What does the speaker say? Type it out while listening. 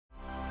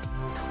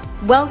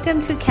Welcome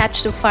to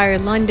Catch the Fire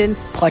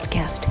London's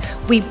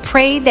podcast. We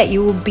pray that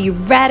you will be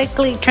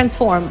radically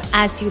transformed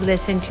as you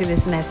listen to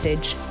this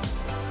message.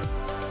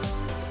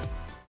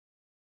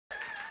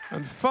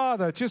 And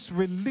Father, just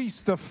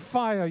release the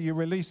fire you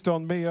released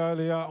on me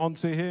earlier,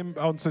 onto him,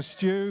 onto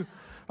Stu,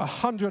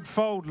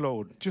 100-fold,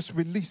 Lord. Just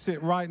release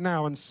it right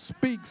now and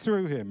speak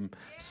through him.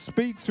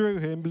 Speak through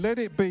him. Let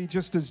it be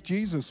just as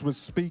Jesus was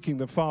speaking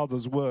the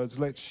Father's words.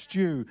 Let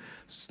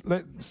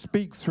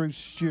speak through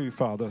Stu,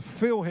 Father.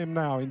 Fill him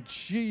now in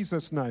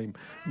Jesus' name.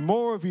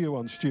 More of you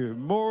on Stu,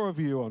 more of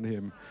you on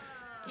him.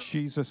 In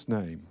Jesus'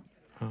 name.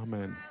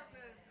 Amen.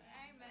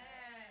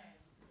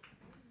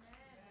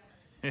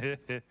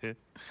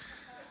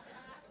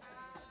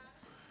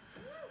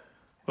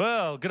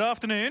 Well, good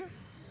afternoon.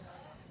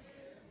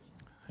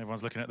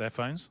 Everyone's looking at their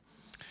phones.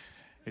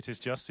 It is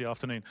just the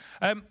afternoon.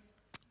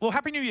 Well,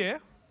 Happy New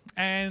Year,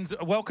 and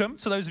welcome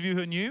to those of you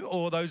who are new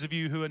or those of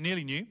you who are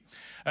nearly new.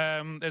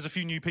 There's a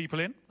few new people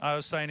in. I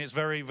was saying it's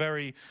very,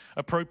 very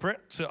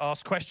appropriate to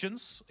ask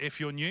questions if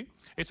you're new.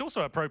 It's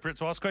also appropriate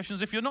to ask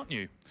questions if you're not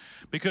new,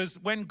 because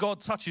when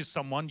God touches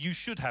someone, you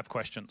should have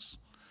questions.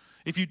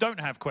 If you don't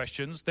have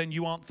questions, then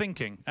you aren't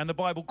thinking. And the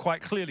Bible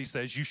quite clearly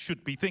says you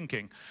should be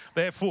thinking.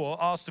 Therefore,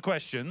 ask the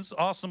questions.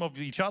 Ask them of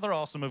each other,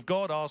 ask them of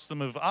God, ask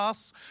them of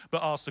us,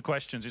 but ask the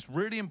questions. It's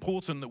really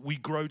important that we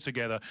grow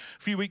together.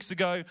 A few weeks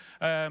ago,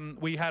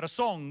 we had a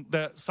song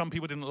that some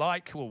people didn't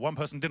like, or one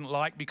person didn't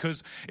like,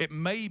 because it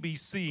may be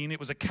seen, it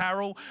was a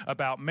carol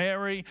about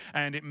Mary,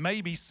 and it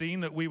may be seen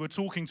that we were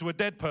talking to a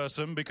dead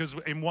person, because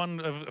in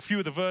a few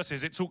of the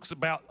verses, it talks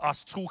about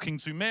us talking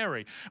to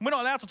Mary. And we're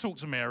not allowed to talk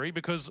to Mary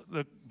because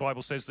the Bible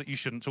says that you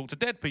shouldn't talk to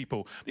dead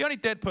people. The only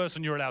dead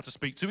person you're allowed to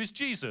speak to is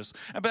Jesus.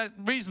 And the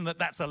reason that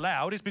that's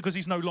allowed is because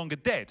he's no longer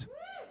dead.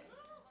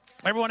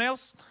 Everyone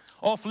else?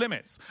 Off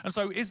limits. And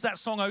so is that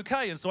song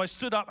okay? And so I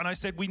stood up and I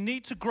said, we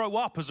need to grow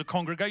up as a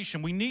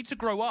congregation. We need to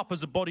grow up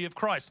as a body of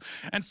Christ.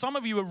 And some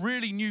of you are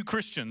really new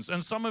Christians,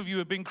 and some of you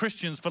have been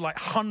Christians for like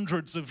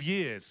hundreds of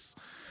years.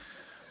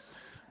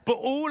 But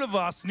all of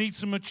us need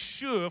to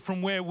mature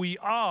from where we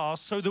are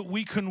so that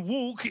we can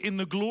walk in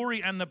the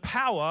glory and the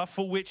power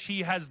for which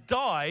he has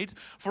died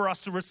for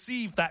us to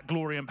receive that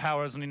glory and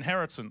power as an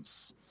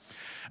inheritance.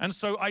 And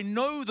so I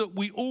know that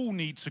we all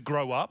need to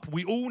grow up.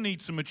 We all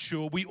need to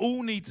mature. We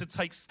all need to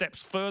take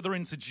steps further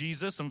into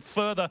Jesus and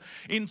further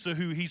into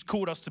who he's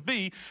called us to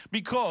be,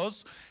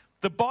 because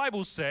the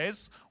Bible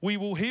says we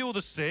will heal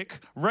the sick,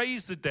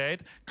 raise the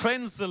dead,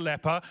 cleanse the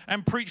leper,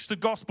 and preach the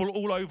gospel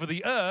all over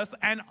the earth.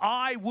 And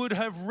I would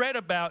have read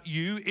about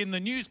you in the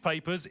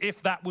newspapers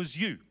if that was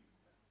you.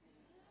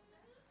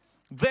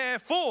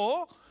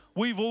 Therefore,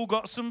 we've all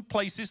got some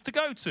places to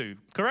go to,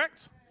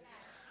 correct?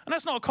 And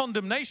that's not a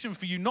condemnation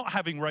for you not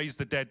having raised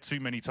the dead too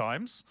many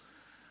times.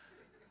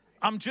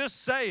 I'm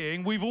just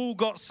saying we've all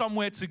got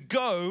somewhere to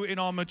go in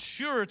our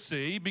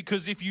maturity,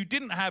 because if you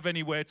didn't have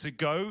anywhere to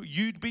go,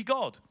 you'd be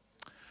God.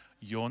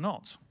 You're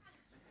not.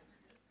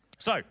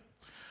 So,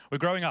 we're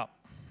growing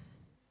up.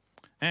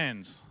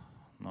 And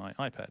my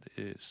iPad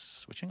is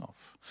switching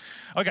off.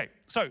 Okay,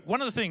 so one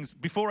of the things,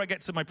 before I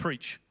get to my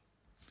preach,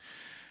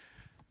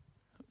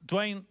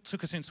 Dwayne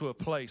took us into a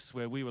place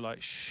where we were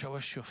like, show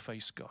us your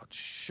face, God.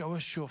 Show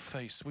us your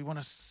face. We want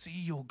to see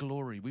your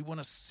glory. We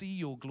want to see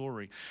your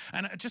glory.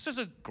 And just as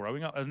a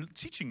growing up, a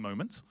teaching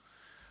moment,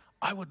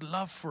 I would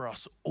love for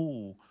us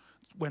all,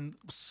 when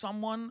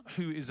someone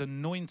who is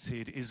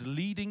anointed is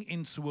leading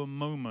into a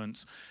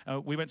moment.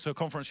 We went to a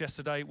conference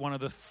yesterday. One of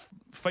the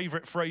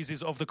favorite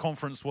phrases of the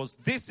conference was,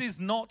 this is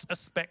not a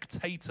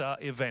spectator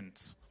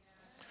event.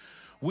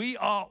 We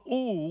are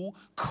all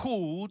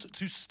called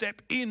to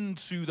step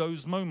into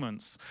those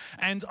moments.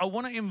 And I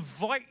want to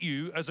invite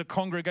you as a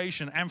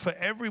congregation, and for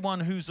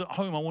everyone who's at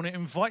home, I want to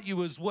invite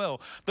you as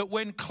well, that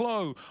when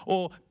Chloe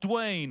or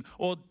Dwayne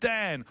or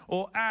Dan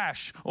or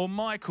Ash or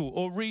Michael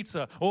or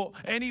Rita or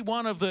any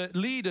one of the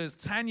leaders,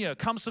 Tanya,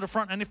 comes to the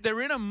front, and if they're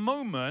in a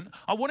moment,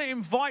 I want to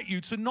invite you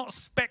to not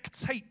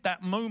spectate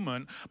that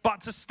moment,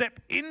 but to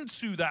step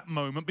into that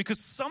moment, because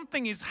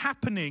something is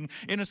happening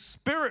in a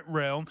spirit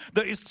realm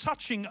that is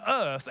touching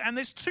earth. And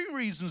there's two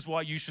reasons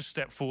why you should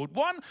step forward.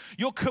 One,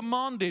 you're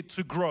commanded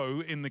to grow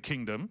in the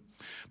kingdom.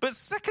 But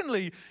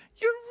secondly,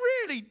 you're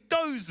really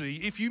dozy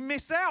if you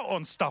miss out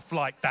on stuff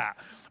like that.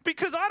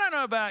 Because I don't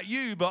know about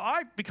you, but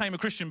I became a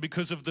Christian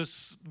because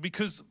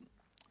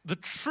the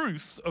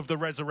truth of the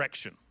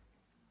resurrection.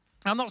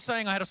 I'm not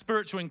saying I had a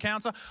spiritual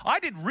encounter.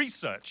 I did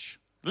research.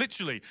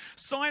 Literally,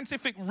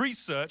 scientific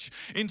research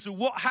into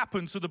what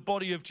happened to the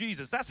body of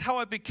Jesus. That's how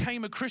I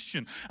became a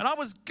Christian. And I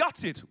was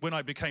gutted when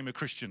I became a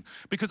Christian,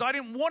 because I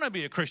didn't want to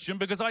be a Christian,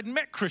 because I'd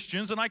met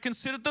Christians and I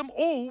considered them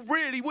all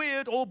really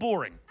weird or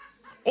boring.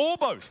 Or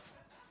both.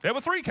 There were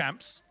three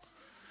camps.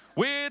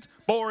 Weird,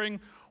 boring,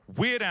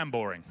 weird and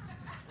boring.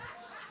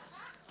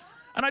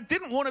 And I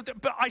didn't want to,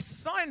 but I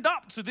signed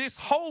up to this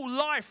whole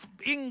life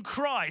in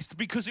Christ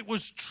because it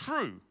was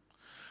true.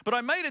 But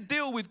I made a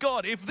deal with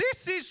God. If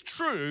this is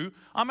true,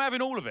 I'm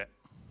having all of it.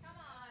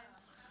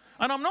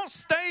 And I'm not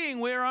staying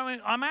where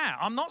I'm at.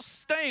 I'm not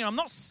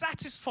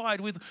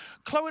satisfied with.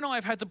 Chloe and I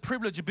have had the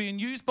privilege of being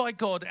used by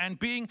God and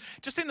being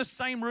just in the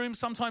same room,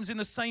 sometimes in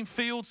the same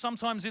field,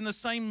 sometimes in the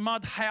same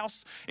mud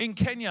house in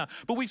Kenya.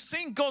 But we've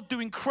seen God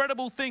do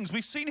incredible things.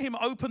 We've seen him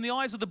open the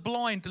eyes of the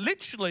blind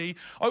literally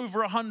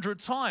over 100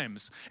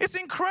 times. It's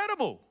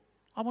incredible.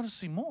 I want to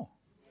see more.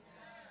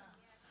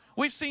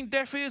 We've seen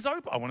deaf ears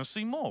open. I want to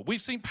see more. We've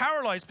seen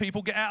paralyzed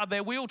people get out of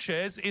their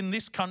wheelchairs in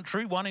this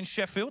country, one in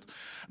Sheffield.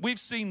 We've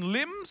seen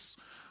limbs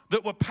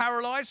that were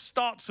paralyzed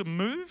start to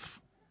move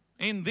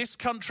in this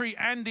country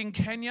and in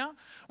Kenya.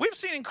 We've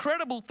seen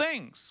incredible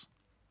things.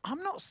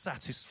 I'm not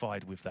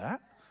satisfied with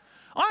that.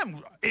 I'm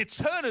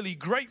eternally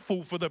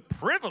grateful for the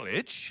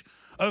privilege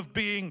of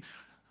being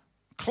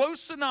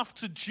close enough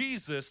to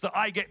Jesus that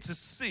I get to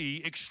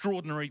see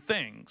extraordinary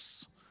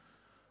things.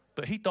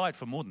 But he died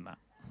for more than that.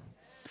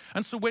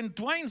 And so when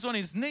Dwayne's on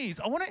his knees,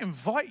 I want to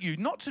invite you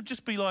not to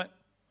just be like,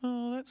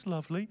 oh, that's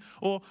lovely,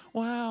 or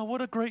wow,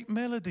 what a great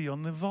melody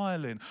on the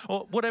violin,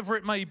 or whatever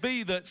it may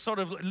be that's sort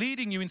of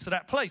leading you into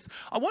that place.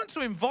 I want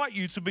to invite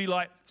you to be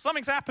like,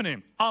 something's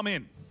happening, I'm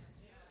in.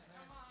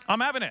 I'm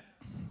having it.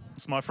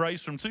 It's my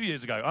phrase from 2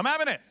 years ago. I'm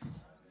having it.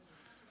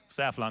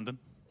 South London,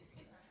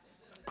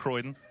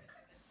 Croydon.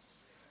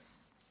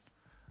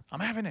 I'm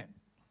having it.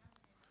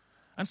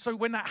 And so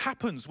when that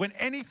happens, when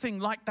anything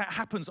like that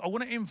happens, I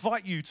want to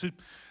invite you to,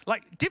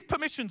 give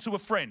permission to a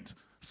friend.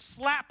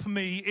 Slap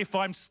me if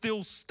I'm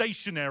still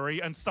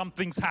stationary and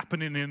something's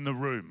happening in the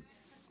room.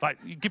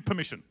 Give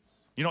permission.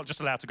 You're not just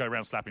allowed to go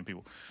around slapping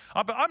people.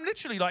 But I'm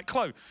literally like,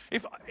 Chloe,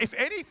 if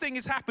anything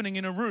is happening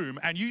in a room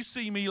and you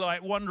see me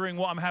wondering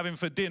what I'm having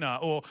for dinner,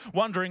 or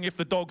wondering if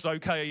the dog's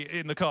okay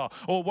in the car,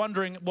 or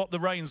wondering what the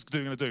rain's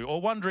going to do,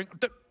 or wondering,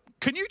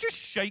 can you just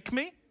shake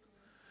me?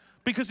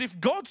 Because if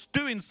God's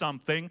doing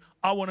something,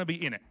 I want to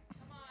be in it.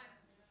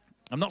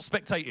 I'm not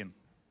spectating.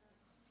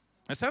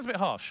 It sounds a bit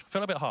harsh. I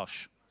feel a bit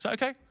harsh. Is that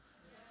okay?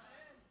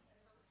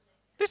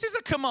 This is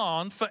a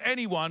command for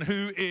anyone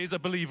who is a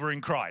believer in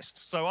Christ.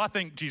 So I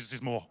think Jesus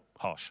is more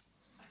harsh.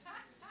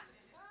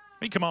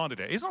 He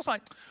commanded it. It's not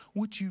like,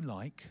 would you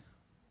like,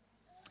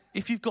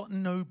 if you've got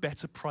no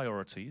better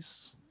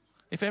priorities,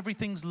 if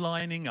everything's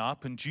lining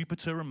up and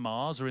Jupiter and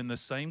Mars are in the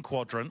same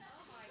quadrant,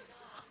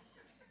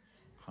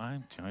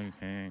 I'm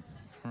joking.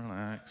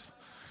 Relax.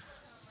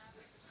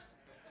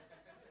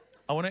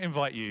 I want to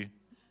invite you,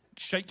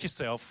 shake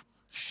yourself,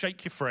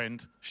 shake your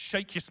friend,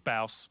 shake your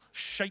spouse,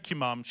 shake your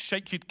mum,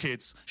 shake your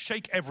kids,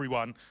 shake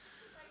everyone,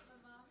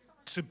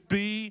 to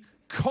be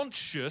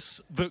conscious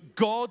that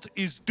God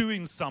is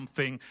doing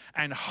something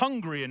and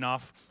hungry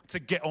enough to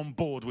get on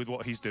board with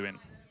what he's doing.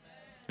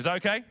 Is that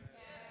okay?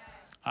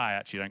 I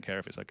actually don't care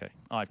if it's okay.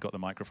 I've got the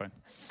microphone.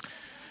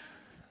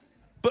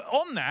 But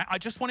on that, I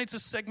just wanted to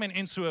segment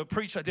into a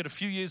preach I did a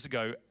few years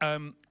ago,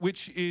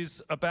 which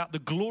is about the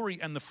glory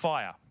and the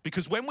fire.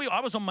 Because I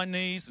was on my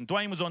knees, and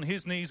Dwayne was on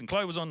his knees, and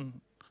Chloe was on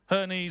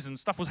her knees, and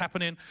stuff was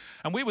happening,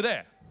 and we were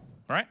there,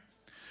 right?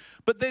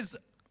 But there's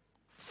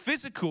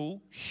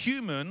physical,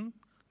 human,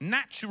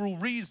 natural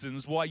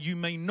reasons why you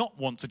may not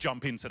want to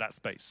jump into that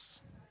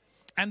space.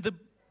 And the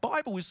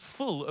Bible is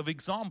full of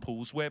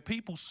examples where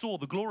people saw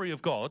the glory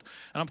of God,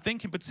 and I'm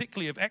thinking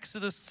particularly of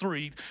Exodus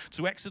 3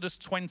 to Exodus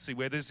 20,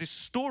 where there's this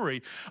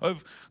story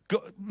of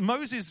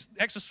Moses.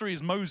 Exodus 3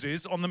 is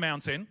Moses on the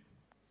mountain,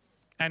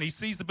 and he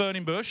sees the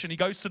burning bush, and he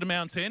goes to the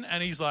mountain,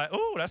 and he's like,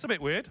 oh, that's a bit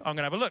weird, I'm going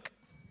to have a look,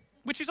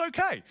 which is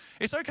okay.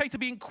 It's okay to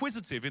be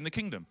inquisitive in the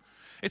kingdom.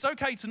 It's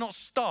okay to not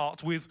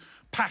start with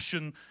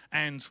passion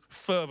and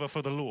fervor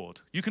for the Lord.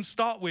 You can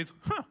start with,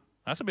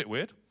 that's a bit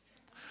weird.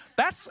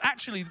 That's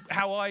actually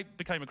how I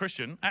became a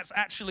Christian. That's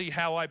actually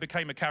how I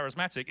became a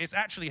charismatic. It's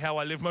actually how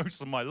I live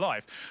most of my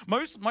life.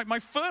 My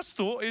first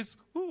thought is,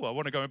 I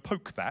want to go and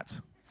poke that.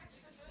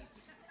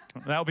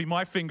 That'll be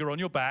my finger on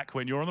your back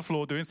when you're on the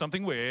floor doing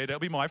something weird. That'll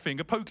be my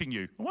finger poking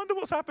you. I wonder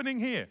what's happening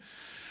here.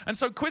 And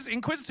so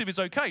inquisitive is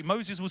okay.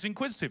 Moses was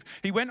inquisitive.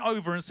 He went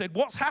over and said,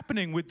 what's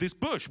happening with this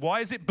bush? Why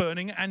is it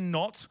burning and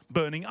not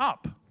burning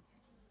up?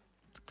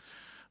 I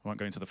won't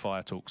go into the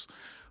fire talks.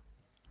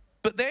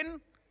 But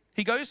then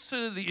he goes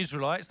to the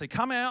Israelites. They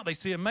come out. They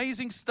see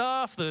amazing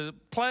stuff, the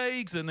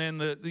plagues, and then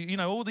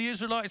all the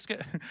Israelites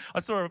get. I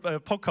saw a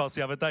podcast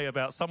the other day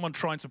about someone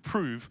trying to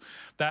prove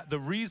that the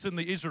reason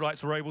the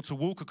Israelites were able to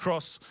walk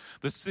across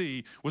the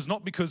sea was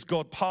not because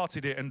God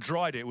parted it and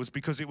dried it. It was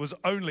because it was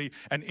only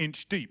an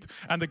inch deep.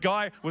 And the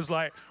guy was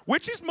like,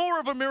 which is more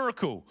of a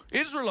miracle?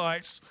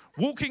 Israelites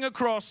walking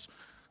across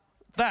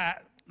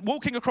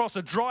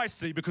a dry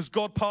sea because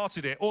God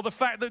parted it, or the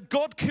fact that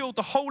God killed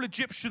the whole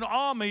Egyptian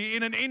army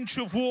in an inch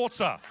of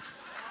water.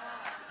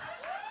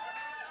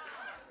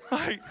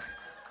 I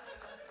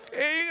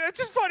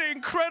just find it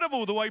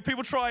incredible the way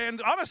people try, and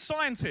I'm a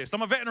scientist,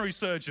 I'm a veterinary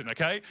surgeon,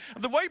 okay?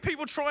 The way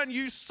people try and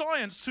use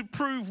science to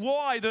prove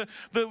why the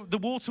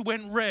water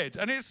went red.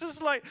 And it's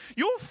just like,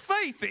 your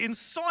faith in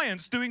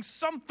science doing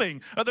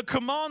something at the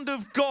command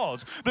of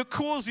God that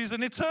causes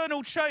an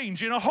eternal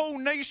change in a whole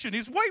nation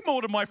is way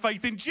more than my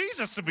faith in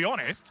Jesus, to be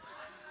honest.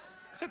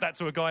 I said that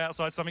to a guy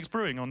outside Something's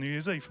Brewing on New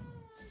Year's Eve.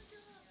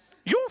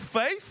 Your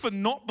faith for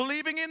not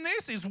believing in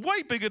this is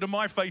way bigger than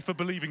my faith for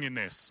believing in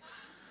this.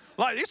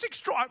 Like, it's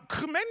extra. I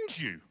commend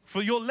you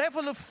for your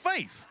level of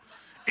faith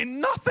in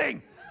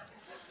nothing.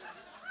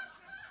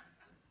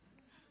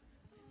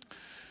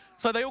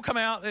 So they all come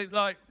out,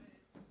 like,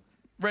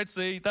 Red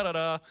Sea,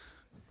 da-da-da.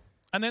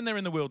 And then they're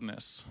in the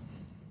wilderness.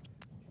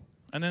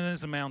 And then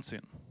there's a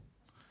mountain.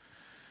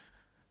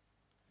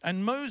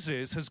 And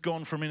Moses has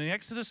gone from in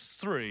Exodus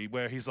 3,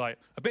 where he's like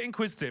a bit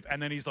inquisitive, and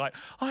then he's like,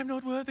 I'm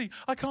not worthy,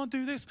 I can't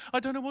do this,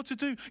 I don't know what to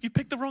do, you've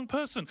picked the wrong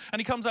person.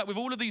 And he comes out with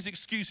all of these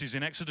excuses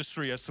in Exodus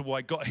 3 as to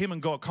why him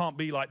and God can't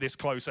be like this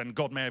close, and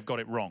God may have got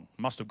it wrong,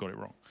 must have got it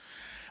wrong.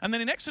 And then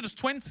in Exodus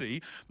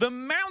 20, the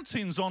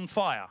mountain's on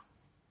fire,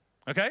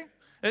 okay?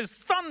 There's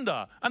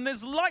thunder, and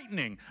there's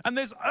lightning, and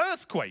there's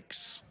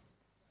earthquakes.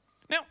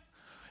 Now,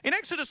 in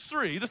Exodus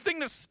 3, the thing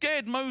that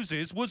scared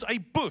Moses was a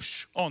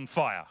bush on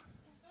fire.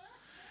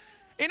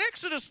 In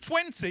Exodus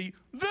 20,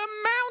 the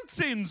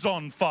mountain's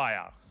on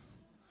fire.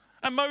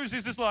 And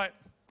Moses is like,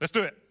 let's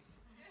do it.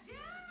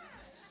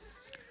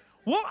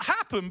 What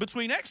happened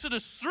between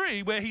Exodus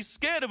 3, where he's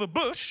scared of a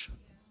bush,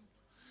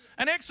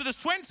 and Exodus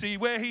 20,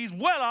 where he's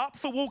well up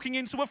for walking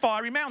into a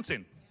fiery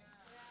mountain?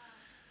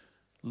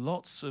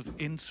 Lots of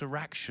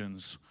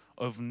interactions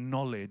of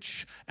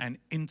knowledge and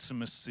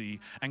intimacy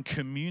and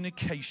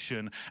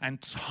communication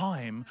and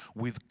time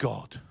with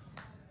God.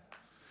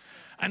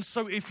 And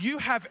so if you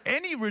have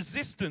any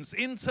resistance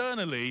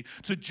internally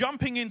to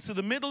jumping into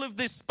the middle of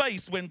this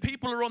space when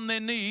people are on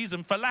their knees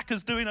and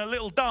Falaka's doing a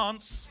little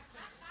dance,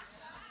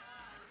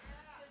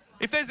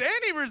 if there's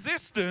any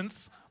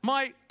resistance,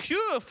 my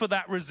cure for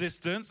that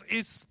resistance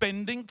is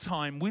spending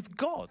time with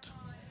God.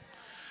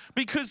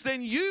 Because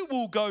then you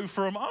will go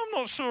from, I'm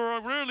not sure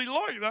I really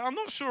like that, I'm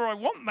not sure I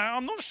want that,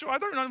 I'm not sure, I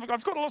don't know,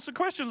 I've got lots of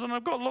questions and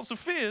I've got lots of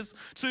fears,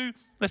 to,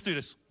 let's do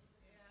this.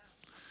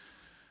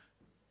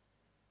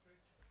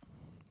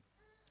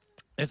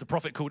 There's a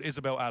prophet called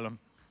Isabel Allen,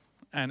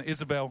 and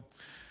Isabel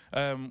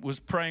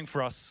was praying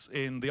for us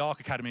in the Ark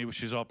Academy,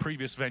 which is our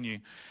previous venue,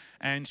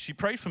 and she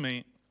prayed for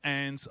me,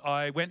 and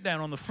I went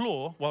down on the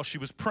floor while she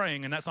was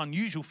praying, and that's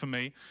unusual for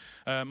me.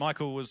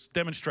 Michael was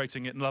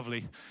demonstrating it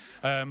lovely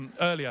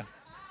earlier.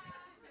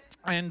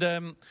 And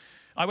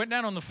I went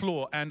down on the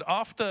floor, and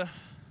after,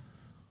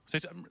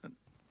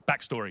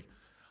 backstory,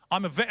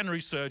 I'm a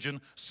veterinary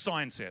surgeon,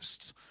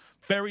 scientist,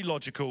 very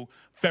logical,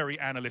 very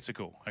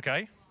analytical,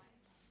 okay?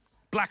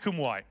 Black and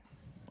white.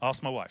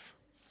 Ask my wife.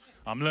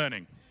 I'm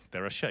learning.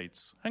 There are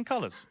shades and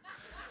colors.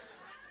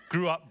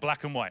 Grew up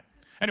black and white.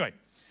 Anyway,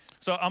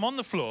 so I'm on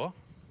the floor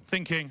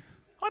thinking,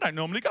 I don't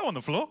normally go on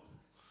the floor.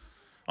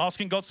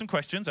 Asking God some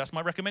questions. That's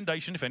my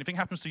recommendation. If anything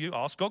happens to you,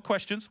 ask God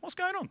questions. What's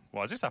going on?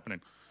 Why is this happening?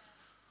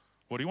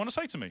 What do you want to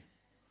say to me?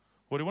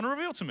 What do you want to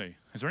reveal to me?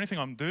 Is there anything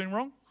I'm doing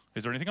wrong?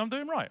 Is there anything I'm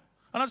doing right?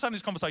 And I'm just having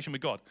this conversation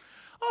with God.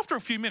 After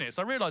a few minutes,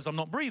 I realized I'm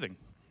not breathing.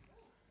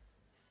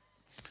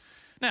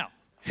 Now,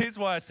 here's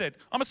why I said,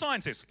 I'm a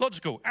scientist,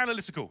 logical,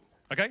 analytical,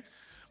 okay?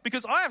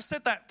 Because I have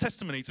said that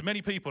testimony to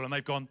many people and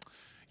they've gone,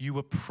 you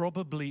were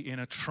probably in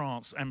a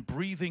trance and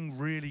breathing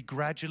really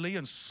gradually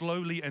and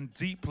slowly and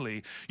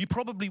deeply. You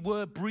probably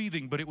were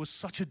breathing, but it was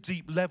such a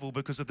deep level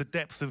because of the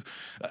depth of...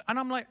 And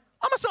I'm like,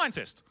 I'm a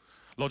scientist.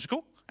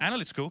 Logical,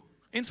 analytical,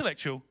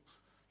 intellectual,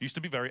 used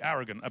to be very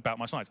arrogant about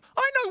my science.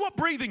 I know what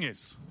breathing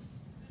is.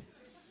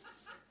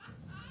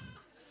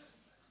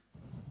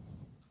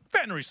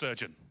 Veterinary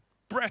surgeon.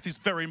 Breath is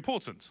very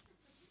important.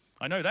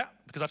 I know that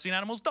because I've seen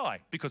animals die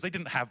because they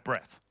didn't have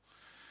breath.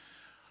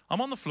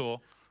 I'm on the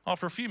floor.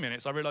 After a few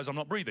minutes, I realize I'm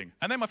not breathing.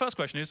 And then my first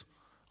question is,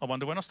 I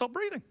wonder when I stop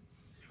breathing.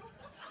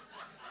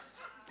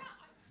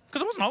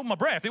 Because I wasn't holding my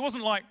breath. It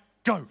wasn't like,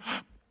 go.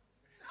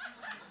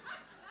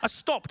 I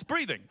stopped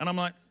breathing. And I'm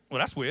like, well,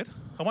 that's weird.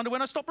 I wonder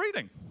when I stop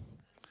breathing.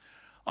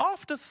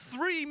 After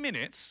 3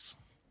 minutes,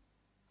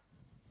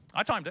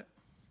 I timed it.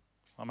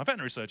 I'm a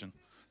veterinary surgeon.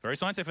 Very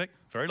scientific,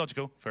 very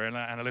logical, very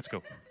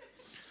analytical.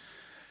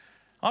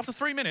 After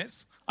 3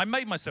 minutes, I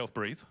made myself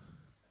breathe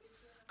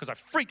because I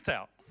freaked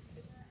out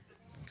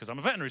because I'm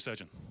a veterinary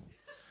surgeon.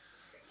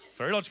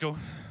 Very logical,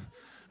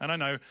 and I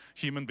know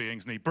human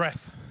beings need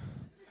breath.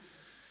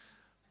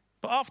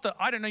 But after,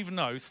 I don't even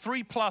know,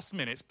 3+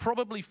 minutes,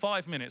 probably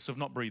 5 minutes of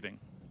not breathing,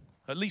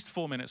 at least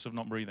 4 minutes of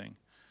not breathing,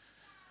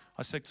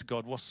 I said to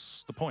God,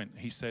 what's the point?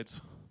 He said,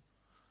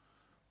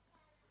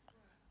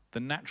 the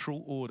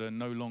natural order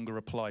no longer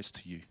applies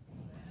to you.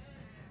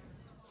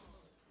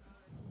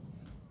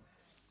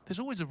 There's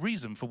always a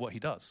reason for what he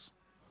does.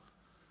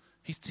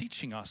 He's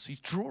teaching us, he's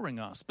drawing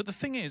us. But the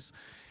thing is,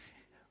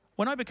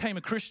 when I became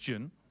a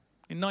Christian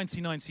in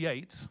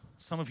 1998,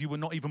 some of you were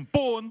not even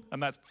born,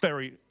 and that's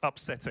very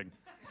upsetting.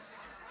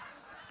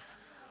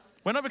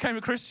 When I became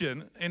a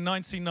Christian in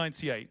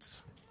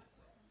 1998,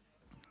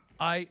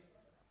 I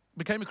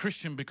became a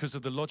Christian because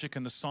of the logic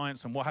and the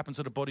science and what happened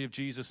to the body of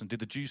Jesus, and did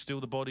the Jews steal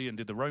the body, and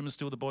did the Romans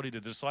steal the body,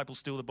 did the disciples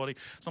steal the body?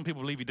 Some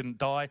people believe he didn't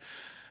die,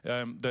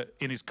 that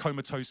in his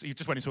comatose, he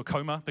just went into a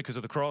coma because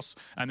of the cross,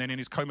 and then in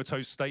his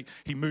comatose state,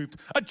 he moved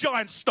a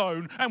giant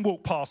stone and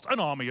walked past an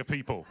army of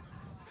people.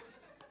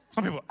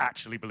 Some people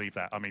actually believe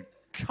that. I mean,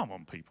 Come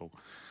on, people.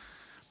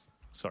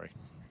 Sorry.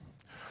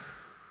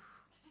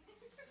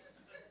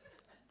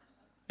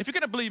 If you're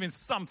going to believe in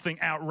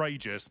something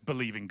outrageous,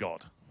 believe in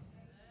God.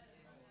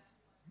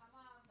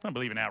 Don't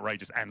believe in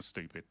outrageous and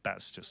stupid.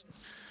 That's just...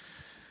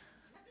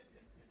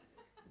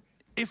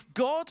 If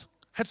God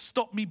had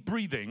stopped me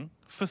breathing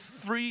for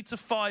 3 to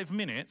 5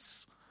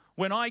 minutes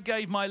when I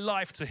gave my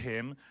life to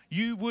him,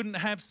 you wouldn't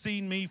have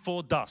seen me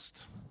for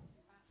dust.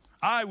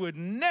 I would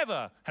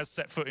never have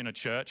set foot in a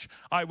church.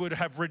 I would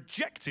have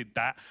rejected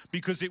that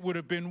because it would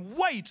have been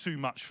way too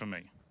much for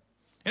me.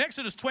 In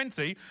Exodus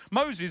 20,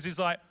 Moses is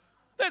like,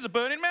 there's a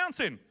burning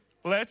mountain.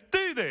 Let's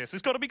do this.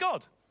 It's got to be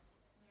God.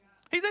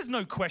 There's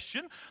no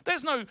question.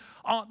 There's no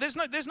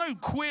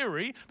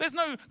query. There's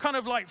no kind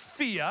of like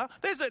fear.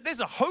 There's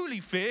a holy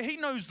fear. He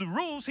knows the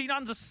rules. He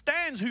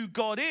understands who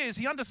God is.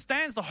 He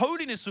understands the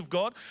holiness of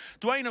God.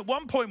 Dwayne at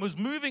one point was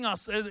moving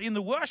us in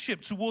the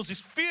worship towards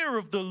this fear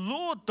of the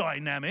Lord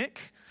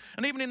dynamic.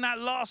 And even in that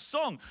last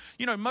song,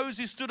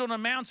 Moses stood on a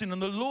mountain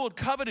and the Lord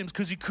covered him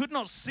because he could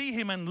not see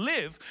him and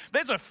live.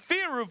 There's a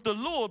fear of the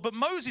Lord, but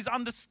Moses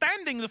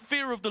understanding the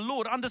fear of the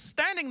Lord,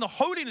 understanding the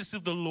holiness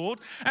of the Lord,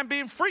 and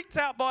being freaked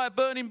out by a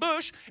burning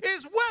bush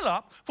is well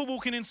up for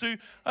walking into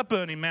a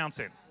burning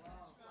mountain.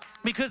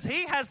 Because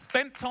he has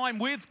spent time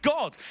with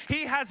God.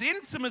 He has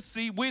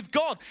intimacy with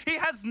God. He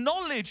has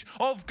knowledge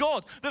of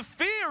God. The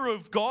fear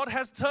of God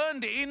has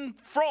turned in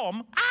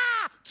from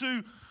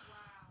to...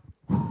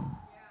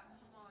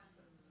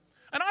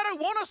 And I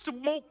don't want us to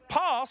walk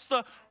past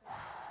the...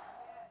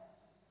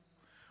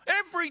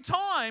 Every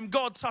time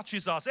God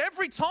touches us,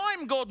 every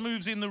time God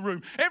moves in the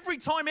room, every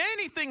time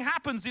anything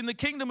happens in the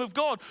kingdom of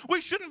God, we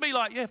shouldn't be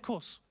like, yeah, of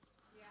course.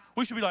 Yeah.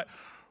 We should be like,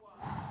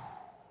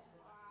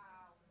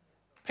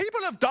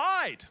 people have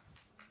died.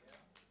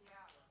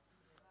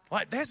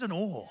 Like, there's an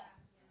awe.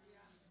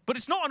 But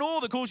it's not an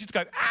awe that causes you to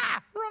go,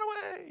 run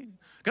away.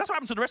 That's what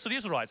happened to the rest of the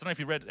Israelites. I don't know if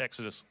you read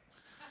Exodus.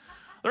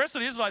 The rest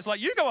of the Israelites like,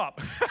 you go up.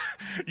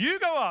 You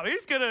go up.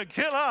 He's going to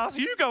kill us.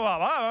 You go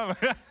up.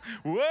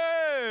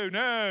 Whoa,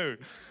 no.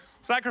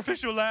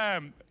 Sacrificial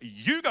lamb.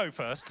 You go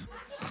first.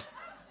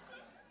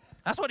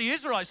 That's what the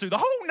Israelites do. The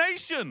whole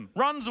nation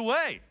runs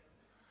away.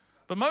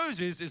 But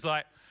Moses is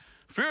like,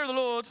 fear of the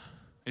Lord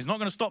is not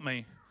going to stop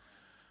me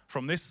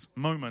from this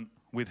moment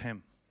with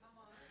him.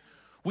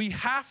 We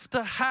have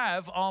to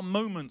have our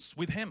moments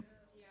with him.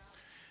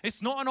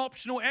 It's not an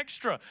optional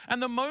extra.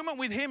 And the moment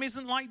with him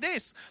isn't like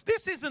this.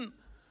 This isn't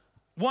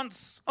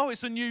once,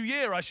 it's a new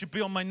year, I should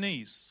be on my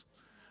knees.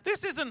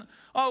 This isn't,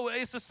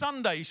 it's a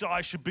Sunday, so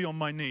I should be on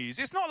my knees.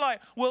 It's not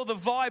like, well, the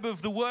vibe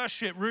of the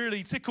worship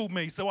really tickled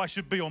me, so I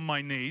should be on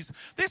my knees.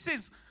 This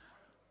is,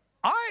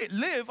 I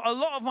live a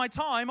lot of my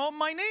time on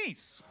my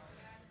knees.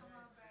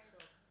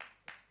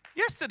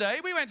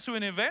 Yesterday, we went to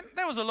an event.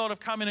 There was a lot of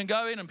coming and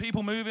going and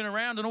people moving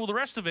around and all the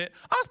rest of it.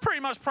 I was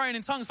pretty much praying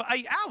in tongues for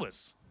 8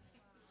 hours.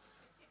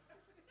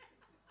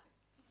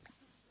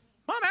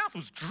 My mouth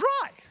was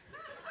dry.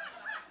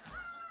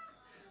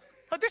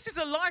 But this is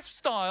a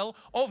lifestyle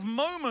of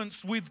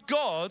moments with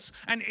God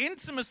and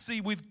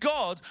intimacy with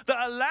God that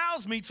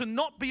allows me to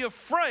not be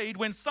afraid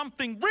when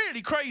something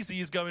really crazy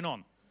is going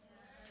on.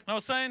 And I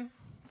was saying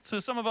to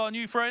some of our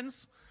new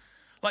friends,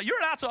 like, you're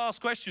allowed to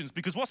ask questions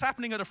because what's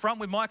happening at the front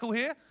with Michael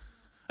here?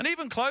 And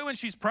even Chloe, when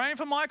she's praying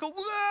for Michael,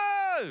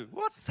 whoa,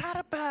 what's that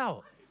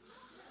about?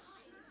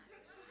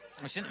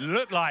 It didn't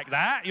look like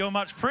that. You're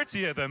much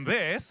prettier than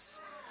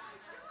this.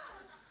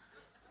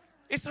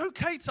 It's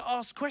okay to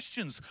ask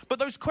questions, but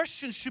those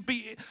questions should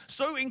be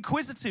so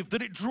inquisitive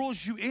that it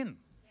draws you in.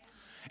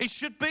 It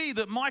should be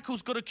that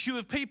Michael's got a queue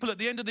of people at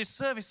the end of this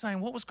service saying,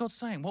 what was God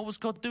saying? What was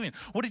God doing?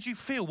 What did you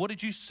feel? What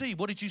did you see?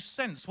 What did you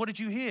sense? What did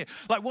you hear?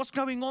 Like, what's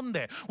going on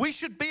there? We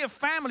should be a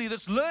family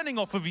that's learning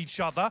off of each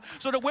other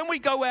so that when we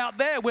go out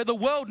there where the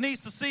world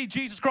needs to see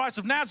Jesus Christ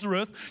of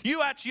Nazareth,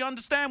 you actually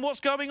understand what's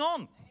going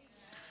on.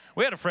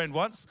 We had a friend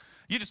once.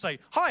 You just say,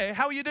 hi,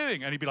 how are you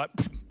doing? And he'd be like,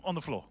 on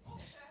the floor.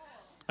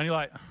 And you're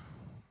like,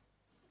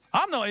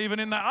 I'm not even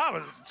in that.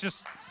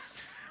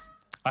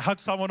 I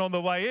hugged someone on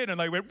the way in and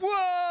they went,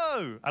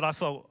 whoa! And I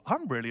thought,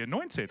 I'm really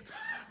anointed.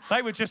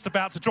 They were just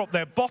about to drop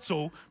their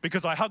bottle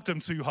because I hugged them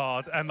too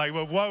hard and they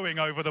were woeing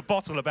over the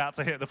bottle about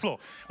to hit the floor.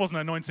 It wasn't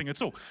anointing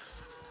at all.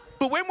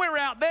 But when we're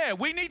out there,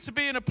 we need to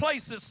be in a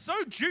place that's so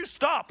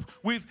juiced up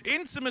with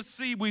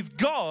intimacy with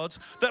God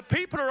that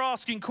people are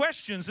asking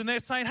questions and they're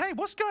saying, hey,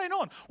 what's going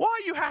on? Why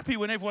are you happy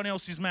when everyone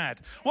else is mad?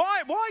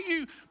 Why are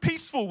you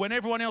peaceful when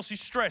everyone else is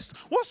stressed?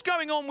 What's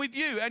going on with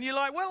you? And you're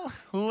like, well,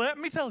 let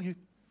me tell you.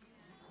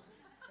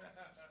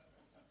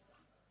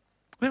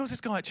 There was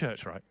this guy at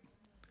church, right?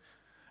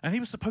 And he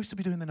was supposed to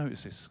be doing the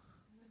notices,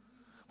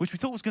 which we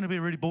thought was going to be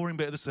a really boring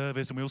bit of the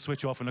service, and we all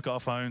switch off and look at our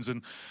phones.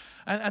 And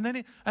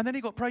then he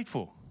got prayed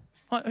for.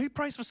 Like, who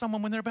prays for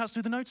someone when they're about to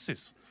do the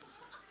notices?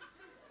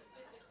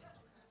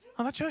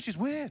 Oh, that church is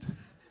weird.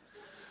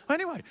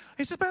 Anyway,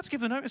 he's about to give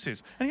the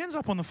notices, and he ends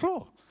up on the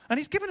floor. And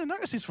he's giving her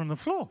notices from the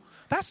floor.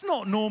 That's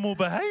not normal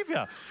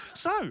behavior.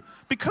 So,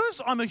 because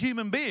I'm a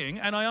human being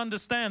and I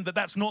understand that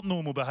that's not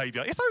normal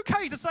behavior, it's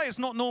okay to say it's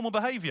not normal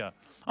behavior.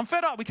 I'm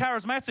fed up with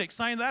charismatics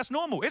saying that's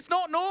normal. It's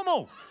not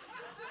normal.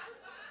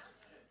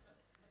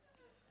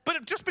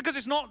 But just because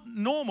it's not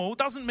normal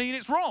doesn't mean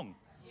it's wrong.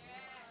 Yes.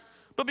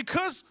 But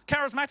because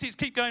charismatics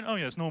keep going, oh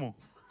yeah, it's normal.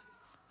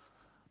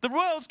 The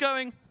world's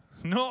going,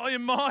 not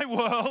in my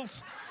world.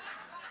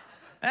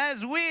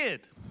 That's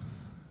weird.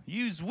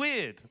 Use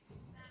weird.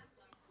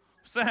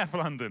 South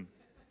London.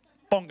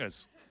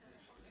 Bonkers.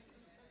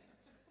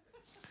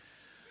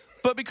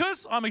 But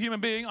because I'm a human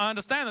being, I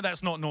understand that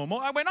that's not normal.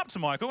 I went up to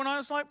Michael and I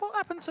was like, what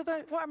happened to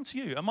that? What happened to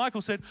you? And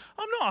Michael said,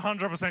 I'm not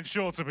 100%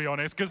 sure, to be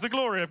honest, because the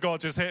glory of God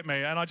just hit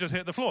me and I just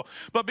hit the floor.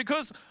 But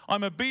because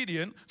I'm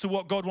obedient to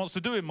what God wants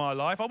to do in my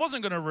life, I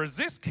wasn't going to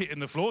resist hitting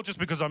the floor just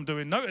because I'm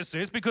doing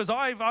notices, because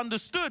I've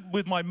understood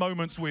with my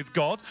moments with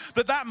God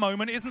that that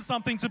moment isn't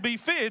something to be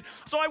feared.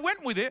 So I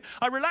went with it,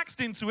 I relaxed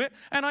into it,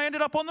 and I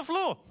ended up on the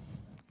floor.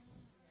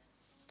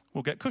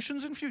 We'll get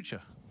cushions in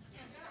future.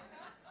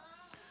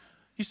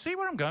 You see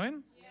where I'm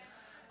going?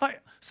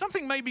 Like,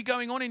 something may be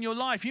going on in your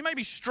life. You may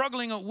be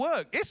struggling at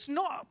work. It's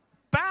not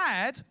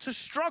bad to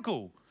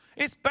struggle.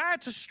 It's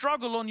bad to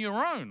struggle on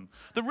your own.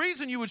 The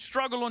reason you would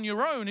struggle on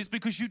your own is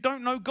because you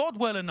don't know God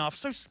well enough.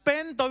 So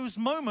spend those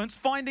moments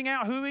finding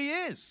out who He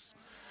is.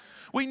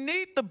 We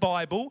need the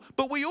Bible,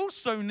 but we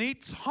also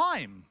need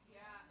time.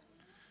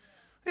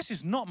 This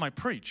is not my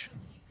preach.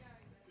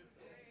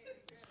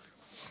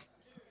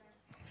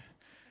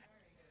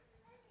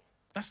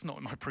 That's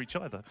not my preach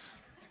either.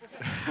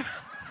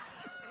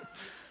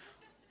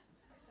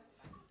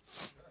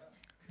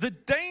 The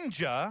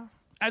danger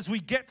as we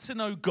get to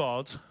know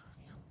God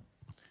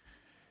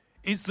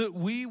is that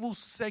we will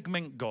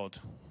segment God.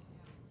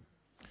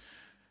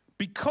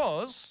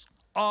 Because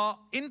our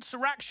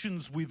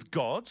interactions with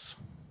God,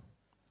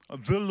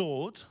 the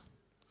Lord,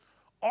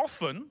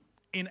 often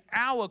in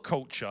our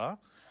culture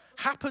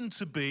happen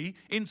to be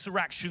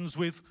interactions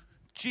with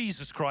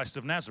Jesus Christ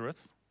of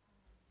Nazareth,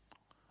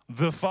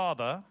 the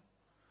Father,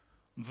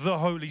 the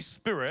Holy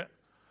Spirit,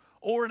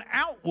 or an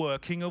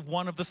outworking of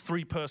one of the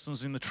three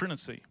persons in the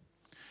Trinity.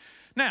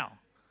 Now,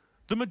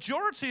 the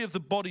majority of the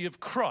body of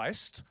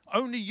Christ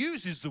only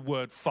uses the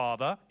word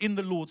Father in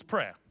the Lord's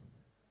Prayer.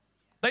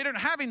 They don't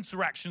have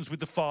interactions with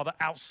the Father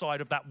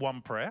outside of that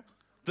one prayer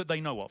that they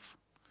know of.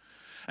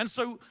 And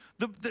so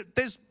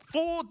there's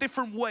 4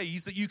 different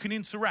ways that you can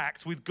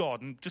interact with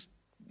God. And just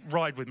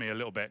ride with me a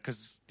little bit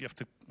because you have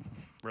to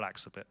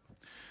relax a bit.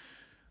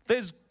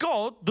 There's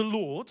God, the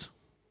Lord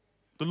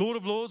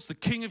of Lords, the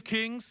King of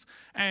Kings,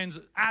 and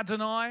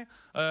Adonai,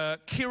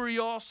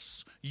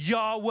 Kyrios,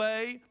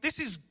 Yahweh. This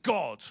is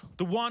God,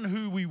 the one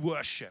who we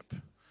worship.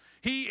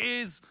 He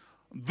is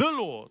the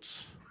Lord.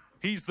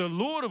 He's the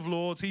Lord of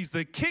Lords. He's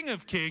the King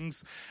of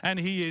Kings, and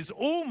He is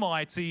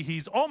almighty.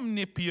 He's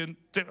omnipotent,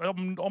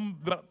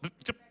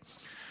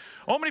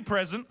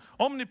 omnipresent,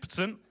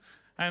 omnipotent,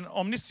 and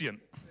omniscient.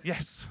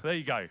 Yes, there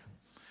you go.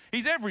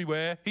 He's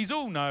everywhere. He's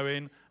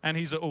all-knowing. And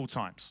He's at all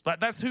times.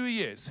 That's who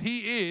He is.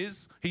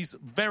 He's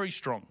very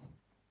strong.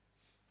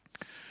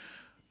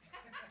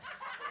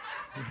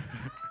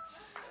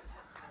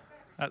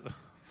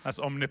 That's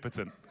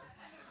omnipotent.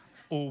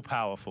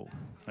 All-powerful.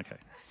 Okay.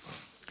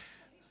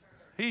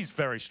 He's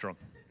very strong.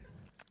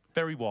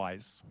 Very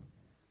wise.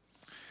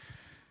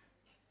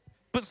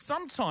 But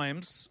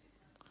sometimes,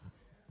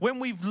 when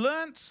we've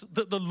learnt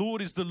that the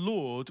Lord is the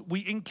Lord,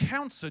 we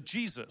encounter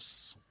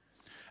Jesus.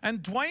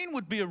 And Dwayne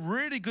would be a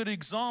really good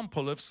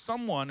example of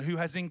someone who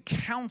has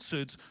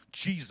encountered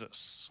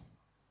Jesus.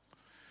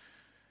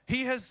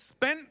 He has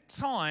spent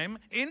time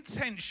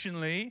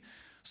intentionally,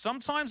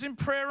 sometimes in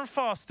prayer and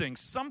fasting,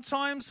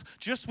 sometimes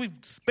just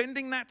with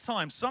spending that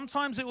time.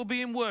 Sometimes it will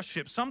be in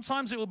worship.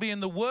 Sometimes it will be in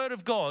the Word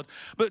of God.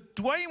 But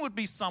Dwayne would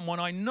be someone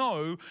I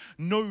know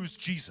knows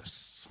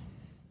Jesus.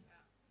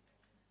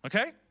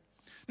 Okay?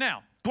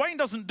 Now, Dwayne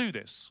doesn't do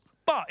this.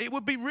 But it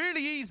would be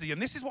really easy,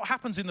 and this is what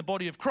happens in the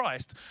body of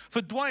Christ,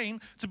 for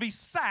Dwayne to be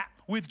sat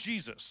with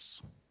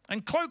Jesus.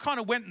 And Chloe kind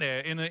of went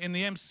there in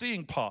the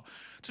emceeing part.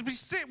 To be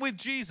sit with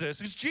Jesus,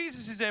 because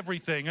Jesus is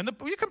everything. And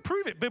you can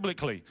prove it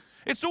biblically.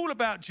 It's all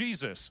about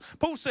Jesus.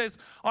 Paul says,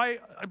 I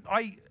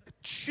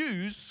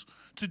choose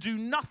to do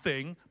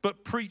nothing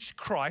but preach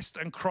Christ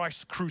and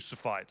Christ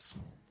crucified.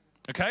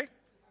 Okay? It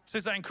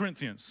says that in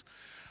Corinthians.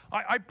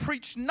 I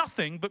preach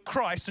nothing but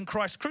Christ and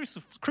Christ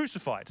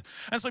crucified.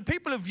 And so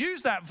people have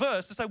used that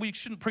verse to say, well, you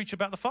shouldn't preach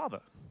about the Father.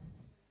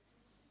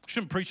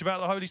 Shouldn't preach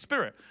about the Holy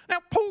Spirit. Now,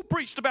 Paul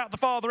preached about the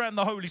Father and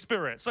the Holy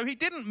Spirit. So he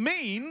didn't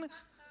mean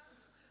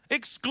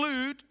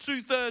exclude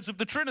 2/3 of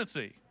the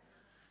Trinity.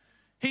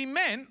 He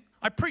meant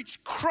I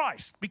preach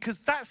Christ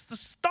because that's the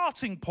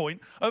starting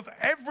point of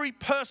every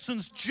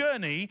person's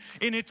journey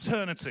in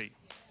eternity.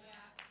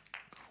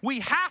 We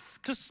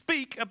have to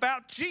speak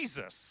about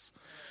Jesus.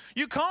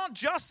 You can't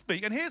just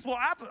speak, and here's what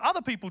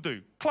other people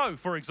do. Chloe,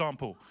 for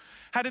example,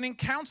 had an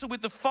encounter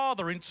with the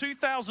Father in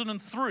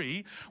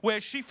 2003 where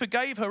she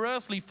forgave her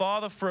earthly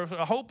father for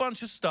a whole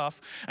bunch of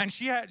stuff, and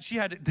she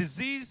had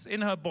disease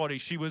in her body.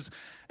 She was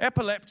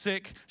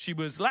epileptic, she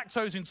was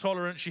lactose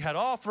intolerant, she had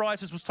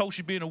arthritis, was told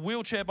she'd be in a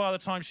wheelchair by the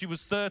time she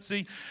was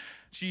 30.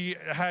 She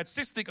had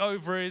cystic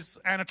ovaries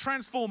and a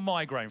transformed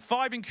migraine,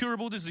 5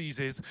 incurable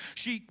diseases.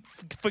 She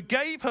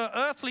forgave her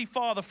earthly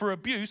father for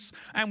abuse,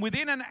 and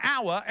within an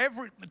hour,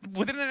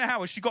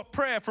 she got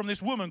prayer from this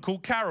woman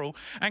called Carol,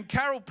 and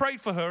Carol prayed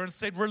for her and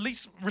said,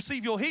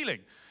 receive your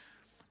healing.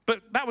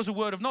 But that was a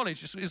word of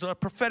knowledge. It's a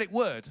prophetic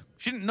word.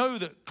 She didn't know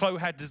that Chloe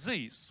had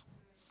disease.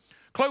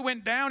 Chloe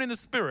went down in the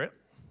spirit,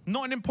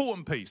 not an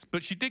important piece,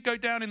 but she did go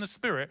down in the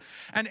spirit,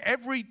 and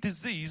every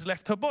disease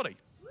left her body.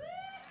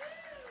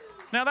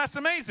 Now, that's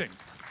amazing.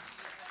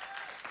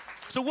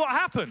 So what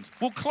happened?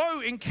 Well,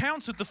 Chloe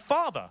encountered the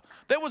Father.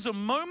 There was a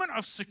moment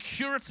of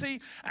security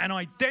and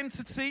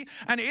identity.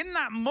 And in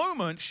that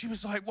moment, she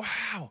was like,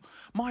 wow,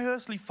 my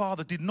earthly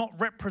father did not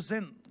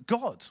represent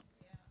God.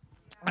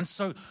 And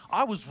so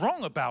I was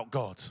wrong about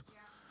God.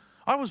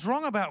 I was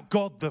wrong about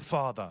God the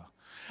Father.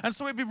 And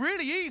so it'd be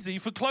really easy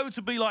for Chloe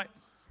to be like,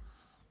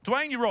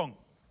 Dwayne, you're wrong.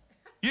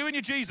 You and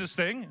your Jesus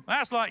thing,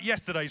 that's like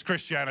yesterday's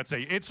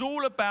Christianity. It's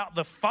all about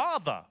the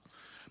Father.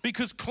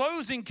 Because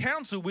Chloe's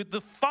encounter with the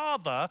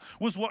Father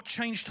was what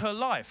changed her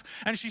life.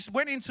 And she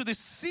went into this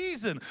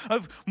season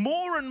of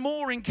more and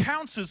more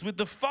encounters with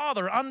the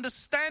Father,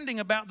 understanding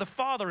about the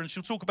Father. And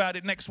she'll talk about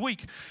it next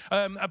week,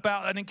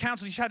 about an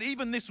encounter she had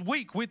even this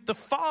week with the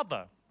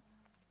Father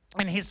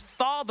and his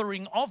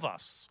fathering of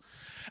us.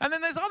 And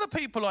then there's other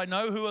people I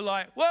know who are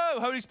like,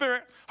 whoa, Holy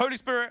Spirit, Holy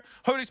Spirit,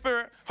 Holy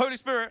Spirit, Holy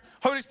Spirit,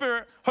 Holy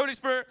Spirit, Holy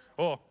Spirit,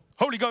 or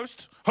Holy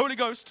Ghost, Holy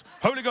Ghost,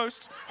 Holy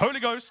Ghost, Holy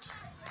Ghost.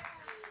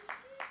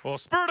 Or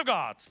Spirit of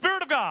God,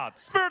 Spirit of God,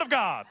 Spirit of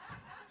God.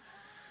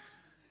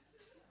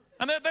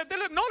 And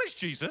they'll acknowledge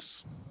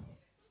Jesus.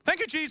 Thank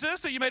you, Jesus,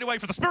 that you made a way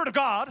for the Spirit of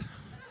God,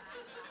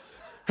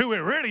 who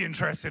we're really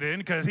interested in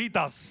because he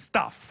does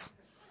stuff.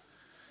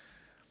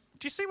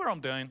 Do you see where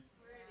I'm doing?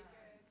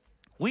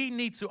 We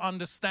need to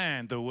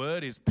understand the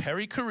word is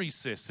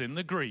perichoresis in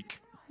the Greek.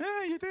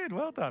 Yeah, you did.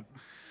 Well done.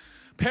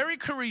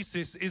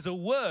 Perichoresis is a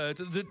word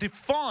that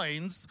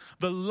defines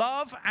the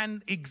love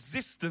and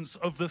existence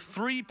of the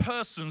 3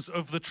 persons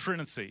of the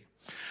Trinity.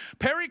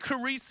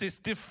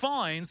 Perichoresis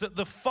defines that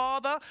the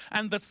Father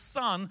and the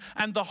Son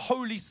and the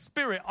Holy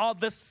Spirit are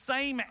the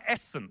same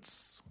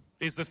essence,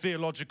 is the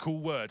theological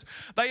word.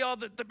 They are,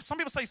 some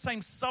people say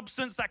same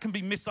substance. That can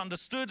be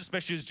misunderstood,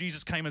 especially as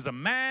Jesus came as a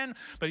man,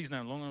 but he's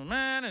no longer a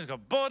man, he's got a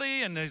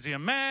body, and is he a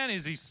man,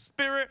 is he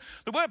spirit?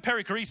 The word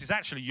perichoresis is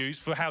actually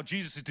used for how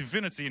Jesus'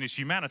 divinity and his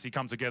humanity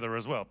come together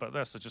as well, but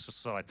that's just a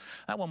side.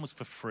 That one was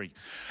for free.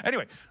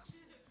 Anyway,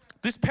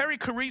 this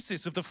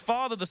perichoresis of the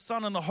Father, the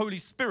Son, and the Holy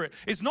Spirit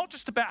is not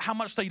just about how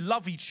much they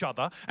love each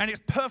other, and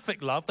it's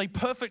perfect love. They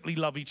perfectly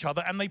love each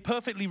other, and they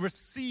perfectly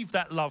receive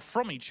that love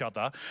from each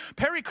other.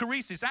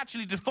 Perichoresis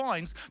actually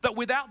defines that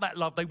without that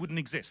love, they wouldn't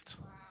exist.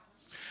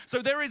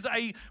 So there is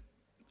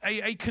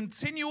a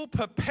continual,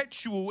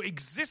 perpetual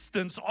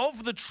existence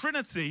of the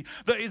Trinity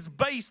that is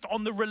based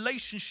on the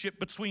relationship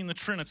between the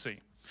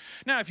Trinity.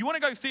 Now, if you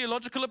want to go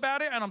theological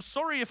about it, and I'm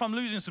sorry if I'm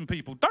losing some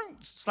people,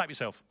 don't slap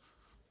yourself.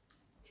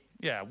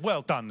 Yeah,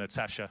 well done,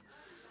 Natasha.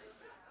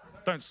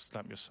 Don't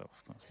slap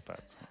yourself. That's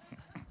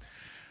bad.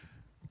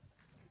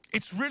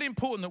 It's really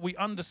important that we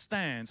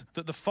understand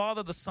that the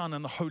Father, the Son,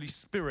 and the Holy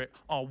Spirit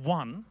are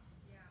one,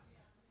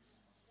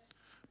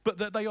 but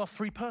that they are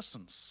 3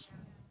 persons.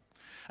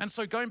 And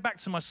so going back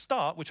to my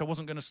start, which I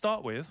wasn't going to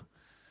start with,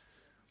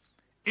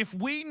 if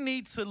we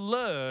need to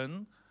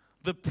learn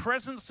the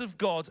presence of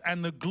God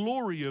and the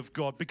glory of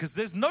God, because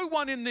there's no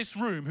one in this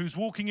room who's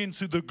walking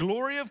into the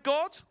glory of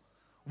God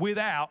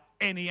without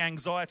any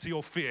anxiety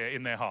or fear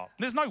in their heart.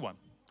 There's no one.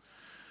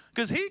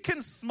 Because he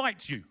can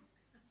smite you.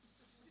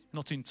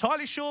 Not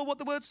entirely sure what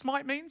the word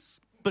smite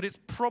means, but it's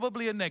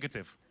probably a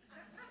negative.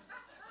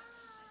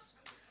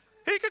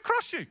 He could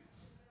crush you.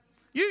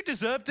 You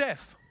deserve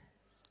death.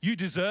 You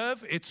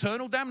deserve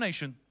eternal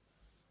damnation.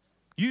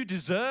 You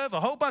deserve a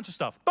whole bunch of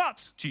stuff.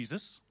 But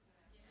Jesus.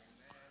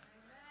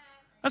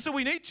 And so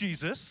we need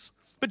Jesus.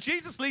 But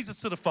Jesus leads us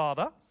to the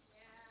Father.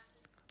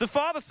 The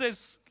Father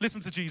says,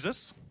 listen to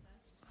Jesus.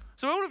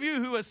 So all of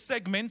you who are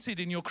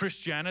segmented in your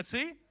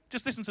Christianity,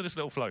 just listen to this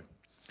little flow.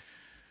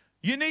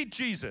 You need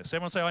Jesus.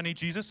 Everyone say, I need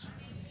Jesus.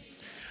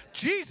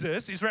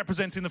 Jesus is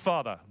representing the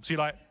Father. See you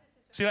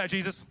later,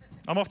 Jesus.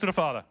 I'm off to the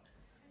Father.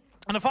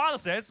 And the Father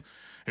says,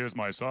 here's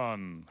my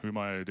Son, whom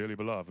I dearly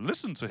beloved.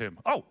 Listen to him.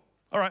 Oh,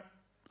 all right.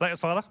 Later,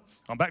 Father.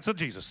 I'm back to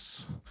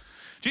Jesus.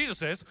 Jesus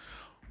says,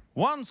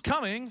 one's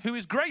coming who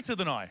is greater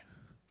than I.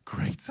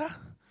 Greater?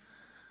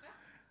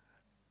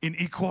 In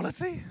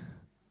equality?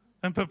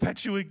 And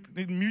perpetual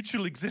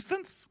mutual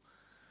existence?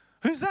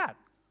 Who's that?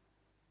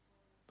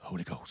 The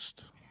Holy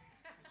Ghost.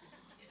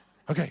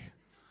 Okay,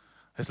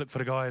 let's look for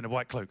the guy in the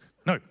white cloak.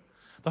 No,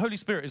 the Holy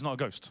Spirit is not a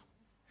ghost.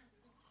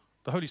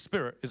 The Holy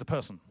Spirit is a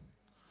person.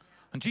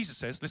 And Jesus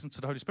says, listen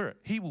to the Holy Spirit.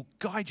 He will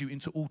guide you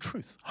into all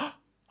truth.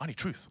 I need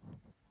truth.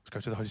 Let's go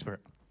to the Holy Spirit.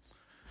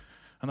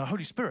 And the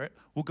Holy Spirit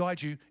will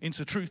guide you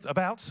into truth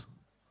about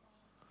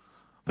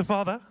the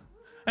Father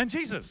and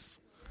Jesus.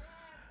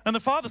 And the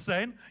Father's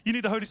saying, you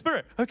need the Holy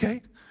Spirit.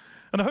 Okay.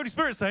 And the Holy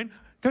Spirit's saying,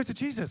 go to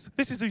Jesus.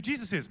 This is who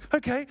Jesus is.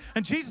 Okay.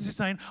 And Jesus is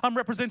saying, I'm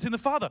representing the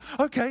Father.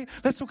 Okay.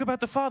 Let's talk about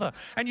the Father.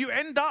 And you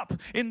end up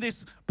in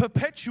this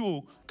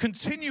perpetual,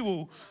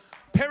 continual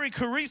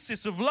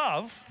perichoresis of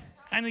love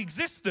and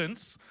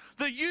existence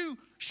that you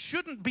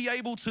shouldn't be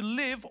able to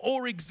live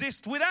or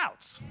exist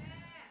without.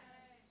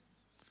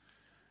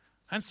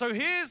 And so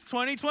here's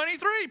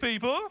 2023,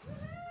 people. I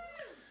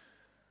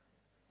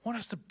want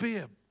us to be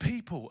a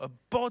people, a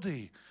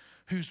body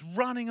who's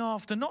running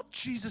after not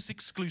Jesus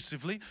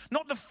exclusively,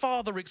 not the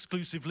Father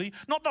exclusively,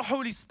 not the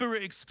Holy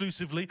Spirit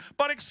exclusively,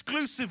 but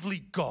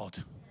exclusively God.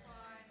 Have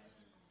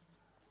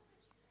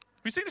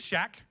you seen The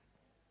Shack?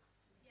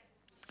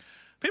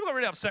 People got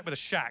really upset with The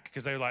Shack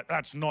because they were like,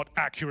 that's not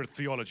accurate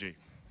theology.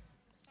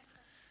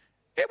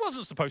 It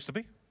wasn't supposed to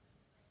be.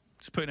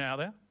 Just putting it out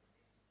there.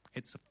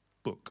 It's a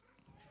book.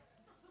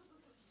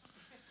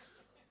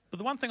 But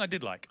the one thing I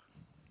did like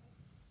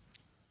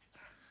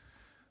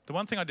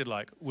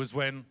was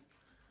when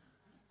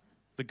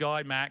the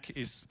guy, Mac,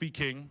 is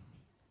speaking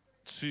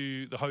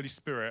to the Holy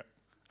Spirit,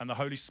 and the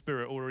Holy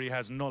Spirit already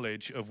has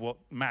knowledge of what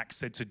Mac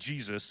said to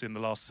Jesus in the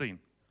last scene.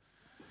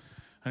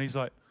 And he's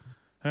like,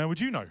 how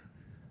would you know?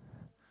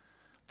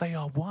 They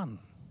are one.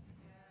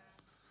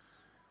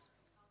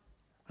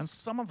 And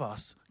some of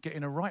us get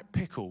in a right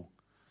pickle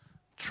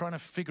trying to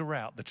figure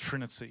out the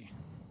Trinity.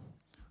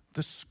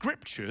 The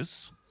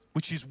Scriptures,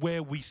 which is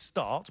where we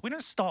start. We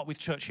don't start with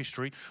church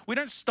history. We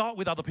don't start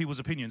with other people's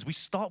opinions. We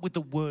start with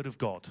the Word of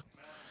God.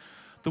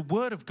 The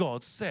Word of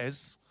God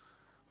says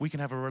we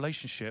can have a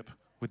relationship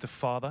with the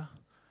Father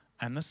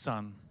and the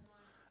Son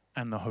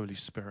and the Holy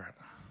Spirit.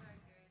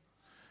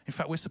 In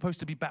fact, we're supposed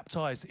to be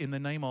baptized in the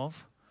name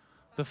of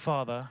the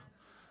Father,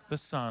 the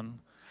Son,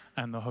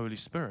 and the Holy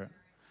Spirit.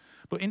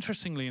 But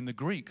interestingly, in the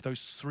Greek,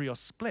 those three are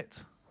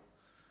split.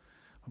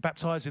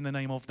 Baptized in the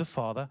name of the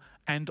Father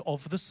and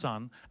of the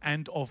Son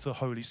and of the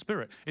Holy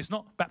Spirit. It's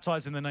not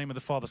baptized in the name of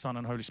the Father, Son,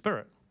 and Holy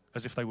Spirit,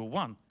 as if they were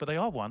one, but they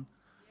are one.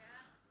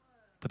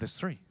 But there's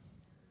three.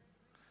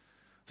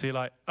 So you're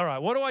like, all right,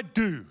 what do I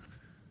do?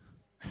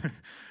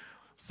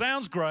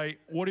 Sounds great.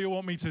 What do you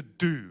want me to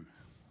do?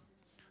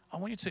 I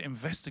want you to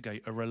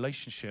investigate a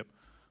relationship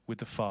with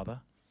the Father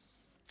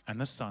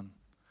and the Son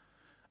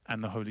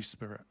and the Holy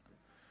Spirit.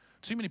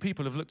 Too many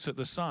people have looked at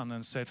the Son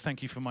and said,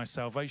 thank you for my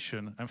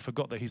salvation, and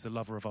forgot that he's the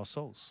lover of our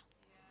souls.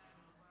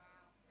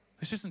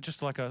 This isn't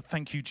just like a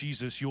thank you,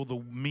 Jesus, you're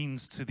the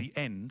means to the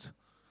end.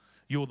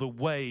 You're the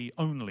way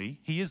only.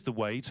 He is the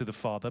way to the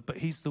Father, but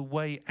he's the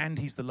way and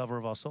he's the lover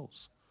of our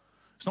souls.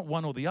 It's not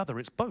one or the other,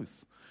 it's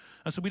both.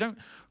 And so we don't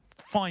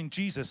find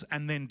Jesus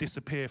and then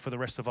disappear for the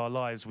rest of our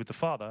lives with the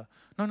Father.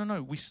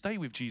 No. We stay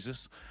with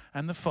Jesus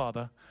and the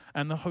Father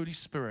and the Holy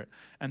Spirit.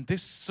 And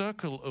this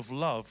circle of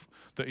love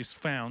that is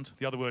found,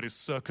 the other word is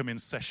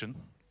circumcision.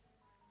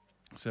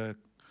 It's a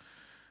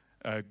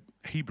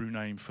Hebrew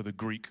name for the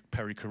Greek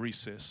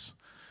perichoresis.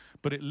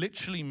 But it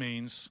literally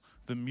means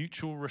the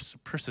mutual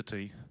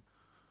reciprocity,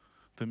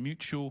 the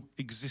mutual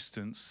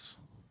existence,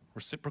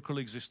 reciprocal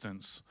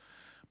existence.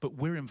 But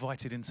we're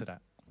invited into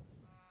that.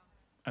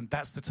 And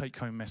that's the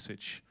take-home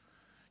message.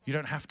 You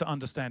don't have to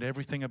understand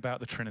everything about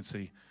the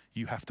Trinity.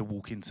 You have to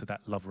walk into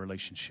that love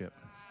relationship.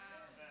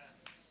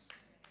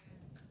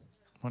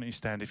 Why don't you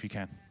stand if you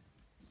can?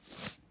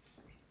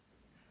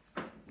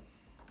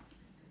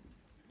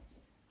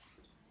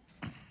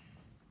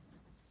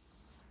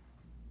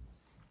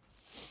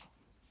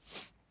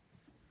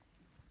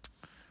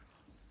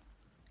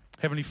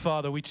 Heavenly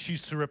Father, we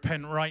choose to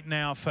repent right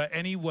now for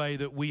any way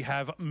that we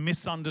have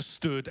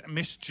misunderstood,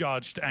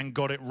 misjudged, and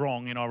got it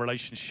wrong in our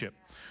relationship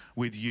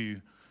with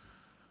you,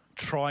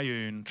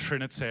 triune,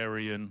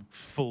 Trinitarian,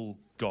 full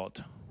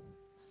God.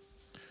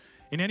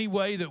 In any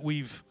way that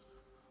we've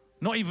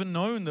not even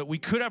known that we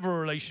could have a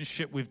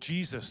relationship with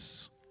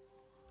Jesus,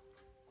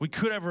 we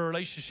could have a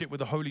relationship with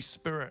the Holy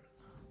Spirit.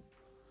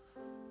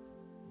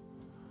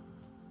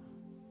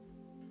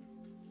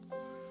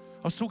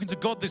 I was talking to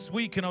God this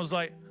week and I was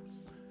like,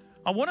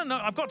 I want to know,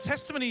 I've got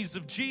testimonies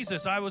of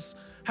Jesus. I was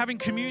having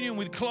communion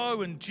with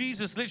Chloe and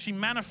Jesus literally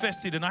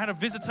manifested, and I had a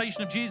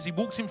visitation of Jesus. He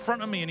walked in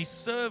front of me and he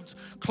served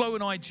Chloe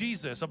and I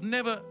Jesus.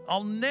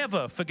 I'll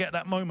never forget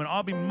that moment.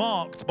 I'll be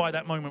marked by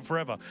that moment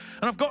forever.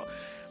 And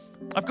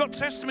I've got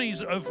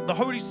testimonies of the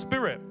Holy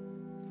Spirit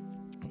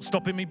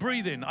stopping me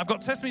breathing. I've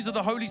got testimonies of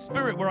the Holy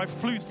Spirit where I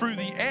flew through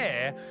the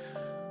air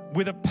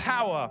with a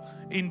power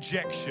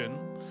injection.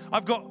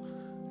 I've got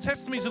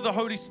testimonies of the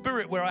Holy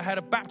Spirit where I had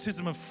a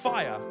baptism of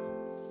fire.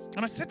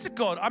 And I said to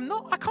God,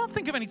 I can't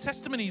think of any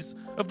testimonies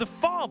of the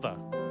Father.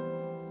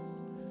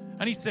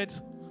 And he said,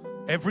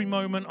 every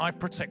moment I've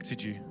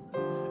protected you.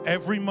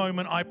 Every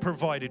moment I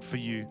provided for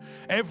you.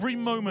 Every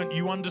moment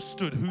you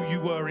understood who you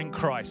were in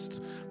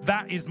Christ.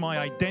 That is my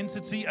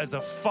identity as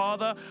a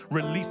father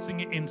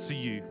releasing it into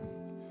you.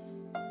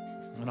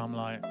 And I'm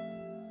like,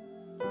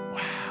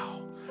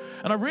 wow.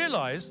 And I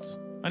realized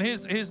And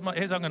here's how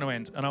I'm going to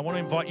end. And I want to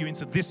invite you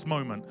into this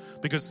moment,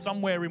 because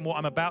somewhere in what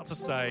I'm about to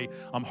say,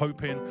 I'm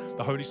hoping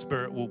the Holy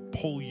Spirit will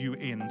pull you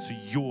into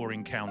your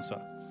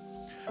encounter.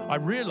 I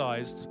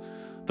realized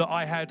that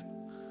I had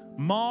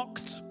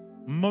marked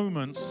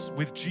moments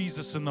with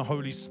Jesus and the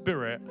Holy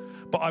Spirit,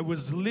 but I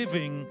was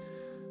living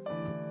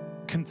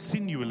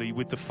continually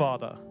with the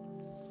Father.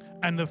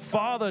 And the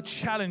Father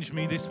challenged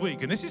me this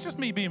week, and this is just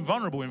me being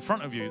vulnerable in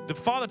front of you. The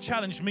Father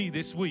challenged me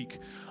this week.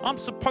 I'm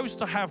supposed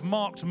to have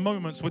marked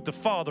moments with the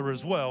Father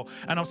as well,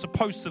 and I'm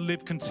supposed to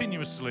live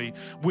continuously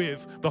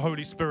with the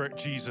Holy Spirit,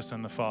 Jesus,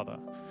 and the Father.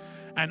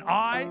 And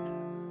I,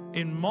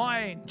 in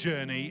my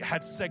journey,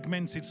 had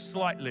segmented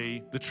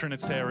slightly the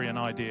Trinitarian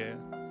idea.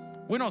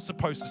 We're not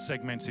supposed to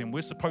segment him.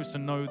 We're supposed to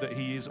know that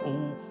he is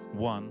all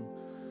one.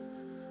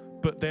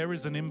 But there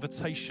is an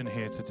invitation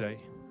here today.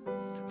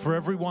 For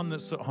everyone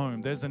that's at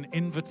home, there's an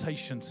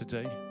invitation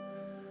today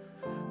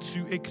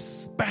to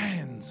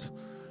expand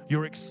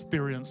your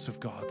experience of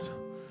God,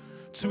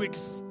 to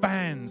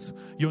expand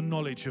your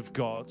knowledge of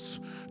God,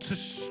 to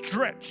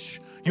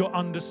stretch your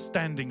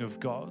understanding of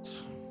God.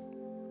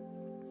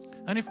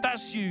 And if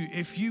that's you,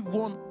 if you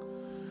want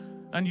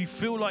and you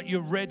feel like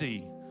you're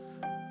ready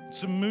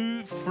to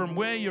move from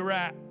where you're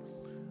at,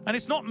 and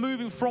it's not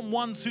moving from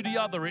one to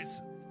the other, it's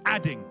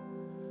adding.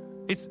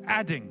 It's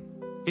adding.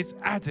 It's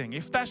adding.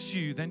 If that's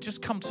you, then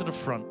just come to the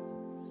front.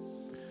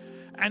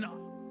 And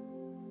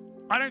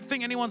I don't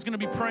think anyone's going to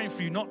be praying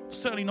for you,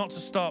 certainly not to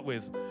start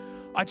with.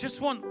 I just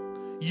want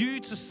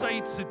you to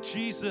say to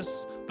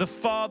Jesus, the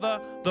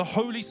Father, the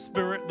Holy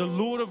Spirit, the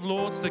Lord of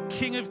Lords, the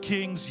King of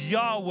Kings,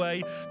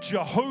 Yahweh,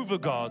 Jehovah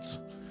God,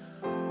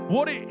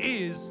 what it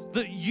is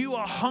that you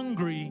are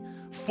hungry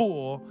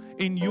for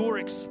in your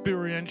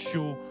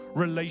experiential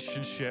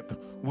relationship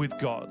with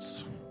God.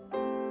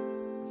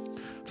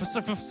 So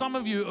for some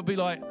of you, it'll be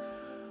like,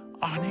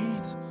 I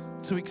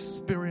need to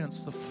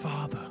experience the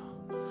Father.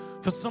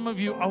 For some of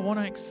you, I want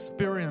to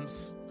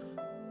experience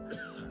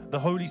the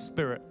Holy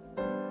Spirit.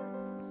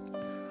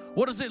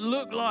 What does it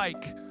look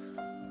like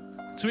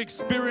to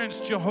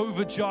experience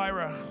Jehovah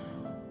Jireh?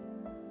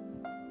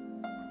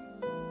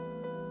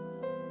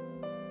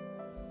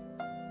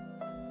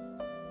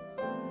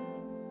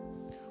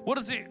 What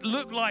does it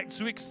look like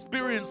to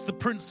experience the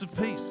Prince of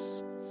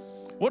Peace?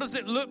 What does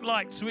it look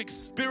like to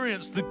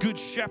experience the Good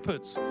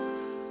Shepherd?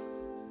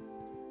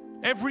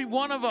 Every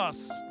one of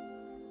us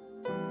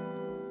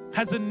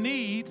has a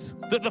need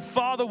that the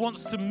Father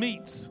wants to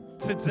meet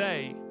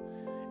today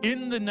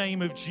in the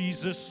name of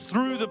Jesus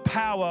through the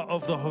power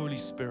of the Holy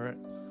Spirit.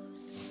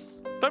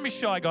 Don't be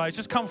shy, guys.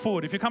 Just come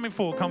forward. If you're coming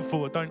forward, come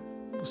forward. Don't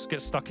just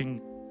get stuck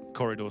in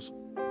corridors.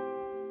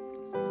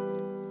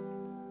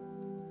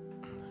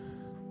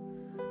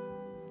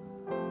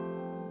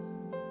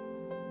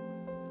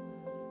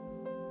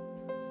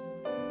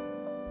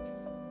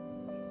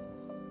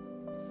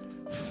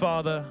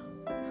 Father,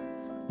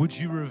 would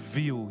you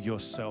reveal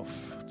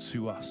yourself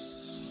to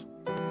us?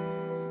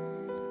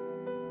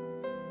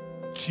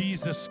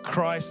 Jesus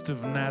Christ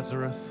of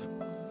Nazareth,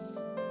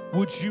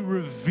 would you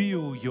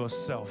reveal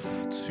yourself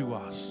to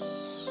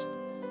us?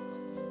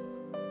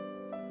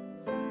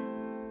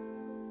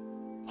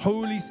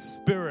 Holy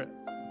Spirit,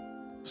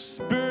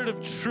 Spirit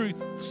of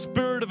truth,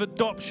 Spirit of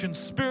adoption,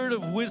 Spirit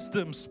of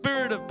wisdom,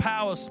 Spirit of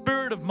power,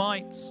 Spirit of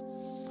might,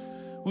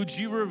 would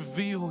you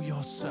reveal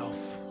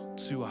yourself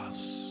to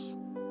us?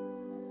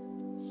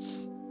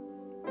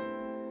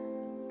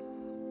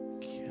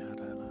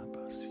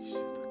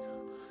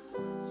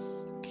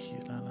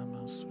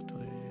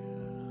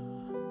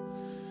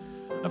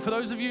 And for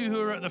those of you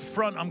who are at the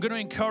front, I'm going to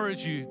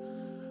encourage you,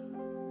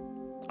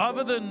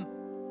 other than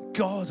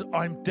God,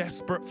 I'm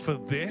desperate for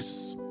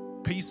this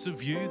piece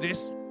of you,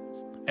 this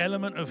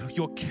element of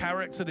your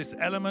character, this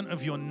element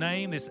of your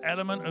name, this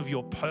element of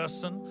your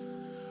person.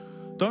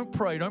 Don't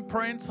pray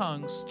in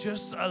tongues.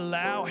 Just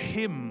allow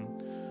him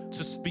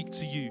to speak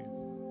to you,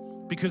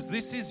 because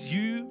this is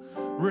you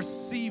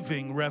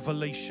receiving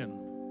revelation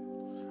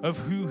of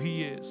who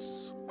he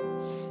is.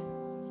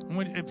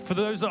 For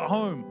those at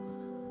home,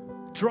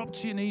 drop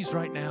to your knees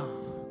right now.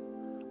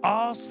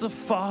 Ask the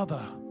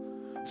Father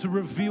to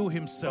reveal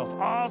himself.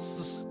 Ask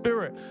the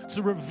Spirit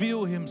to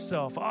reveal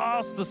himself.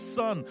 Ask the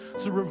Son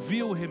to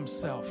reveal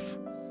himself.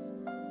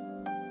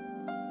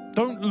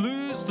 Don't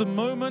lose the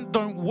moment.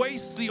 Don't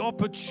waste the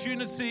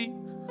opportunity.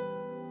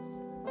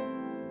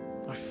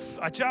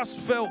 I just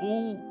felt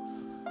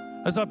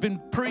as I've been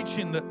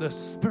preaching, that the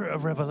Spirit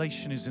of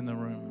revelation is in the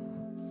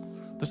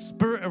room. The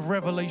Spirit of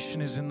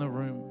revelation is in the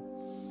room.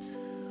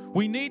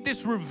 We need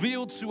this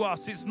revealed to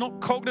us. It's not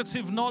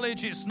cognitive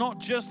knowledge. It's not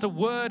just a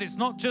word. It's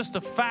not just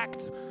a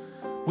fact.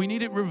 We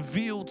need it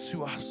revealed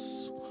to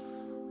us.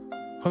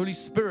 Holy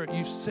Spirit,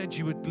 you've said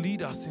you would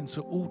lead us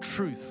into all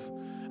truth,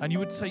 and you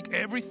would take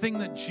everything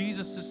that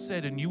Jesus has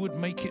said and you would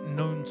make it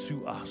known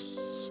to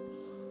us.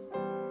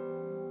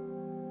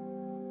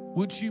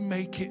 Would you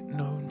make it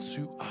known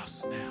to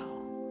us now?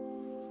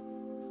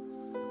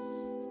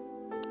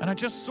 And I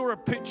just saw a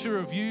picture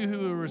of you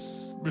who were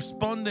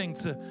responding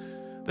to,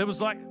 there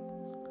was like,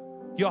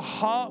 your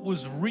heart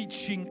was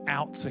reaching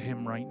out to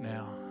him right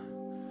now.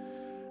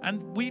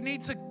 And we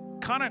need to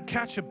kind of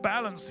catch a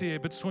balance here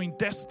between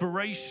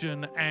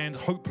desperation and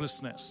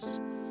hopelessness.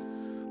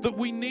 That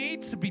we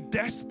need to be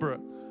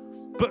desperate,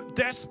 but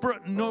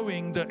desperate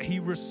knowing that he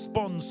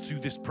responds to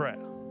this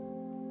prayer.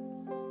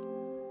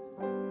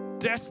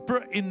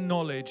 Desperate in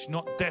knowledge,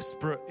 not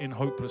desperate in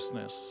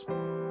hopelessness.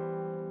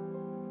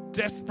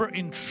 Desperate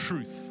in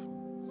truth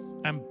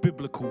and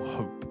biblical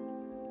hope.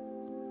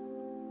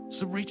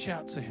 So reach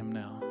out to him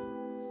now.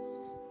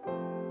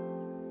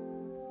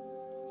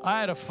 I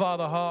had a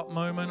Father heart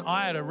moment.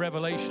 I had a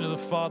revelation of the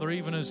Father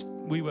even as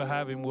we were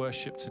having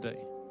worship today.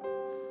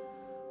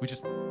 We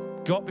just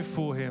got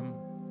before him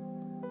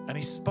and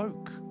he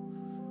spoke.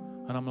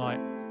 And I'm like,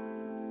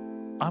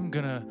 I'm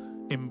going to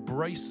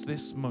embrace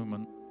this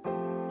moment.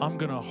 I'm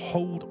going to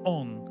hold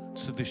on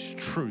to this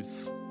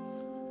truth.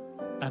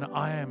 And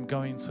I am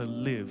going to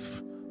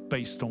live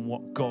based on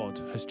what God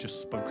has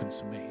just spoken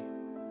to me.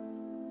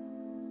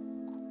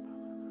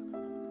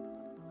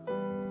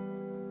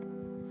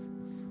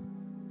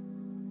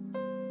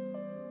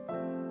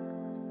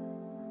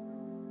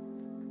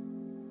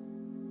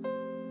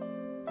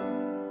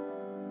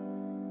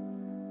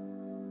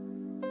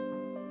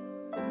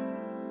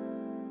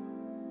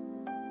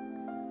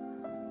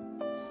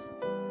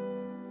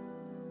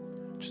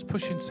 Just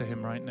push into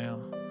him right now.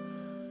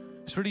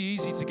 It's really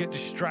easy to get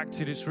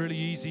distracted. It's really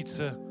easy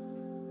to,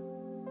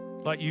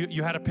 like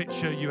you had a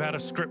picture, you had a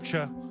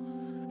scripture,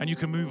 and you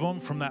can move on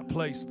from that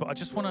place. But I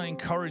just want to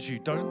encourage you,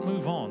 don't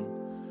move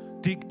on.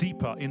 Dig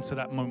deeper into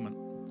that moment.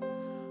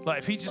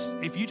 Like if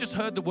you just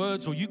heard the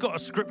words or you got a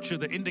scripture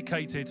that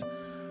indicated,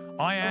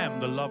 I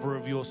am the lover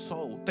of your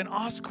soul, then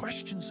ask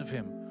questions of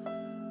him.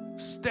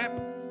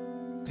 Step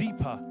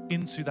deeper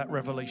into that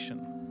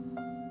revelation.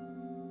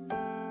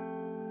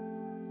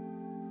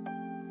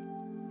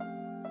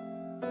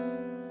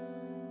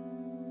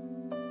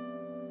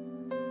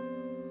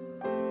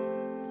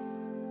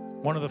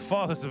 One of the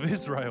fathers of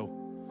Israel,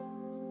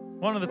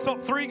 one of the top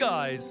 3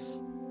 guys,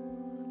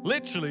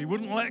 literally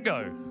wouldn't let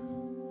go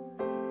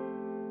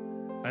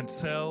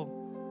until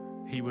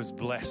he was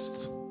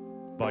blessed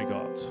by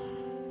God.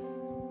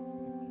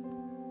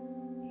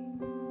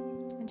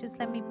 And just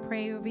let me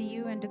pray over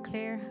you and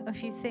declare a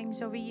few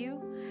things over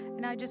you.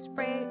 And I just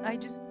pray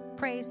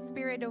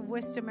spirit of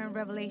wisdom and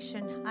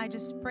revelation. I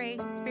just pray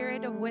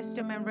spirit of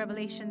wisdom and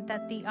revelation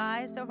that the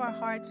eyes of our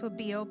hearts would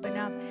be opened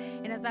up.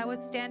 And as I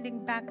was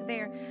standing back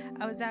there,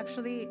 I was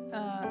actually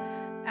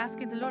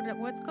asking the Lord,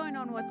 what's going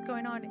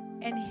on?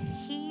 And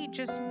he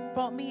just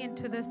brought me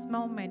into this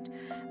moment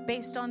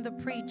based on the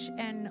preach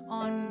and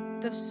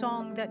on the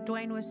song that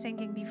Dwayne was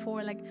singing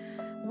before. Like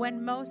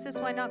when Moses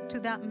went up to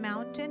that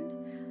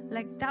mountain,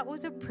 like that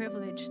was a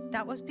privilege.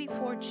 That was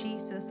before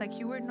Jesus. Like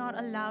you were not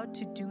allowed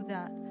to do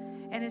that.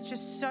 And it's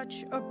just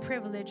such a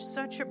privilege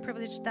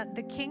that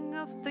the King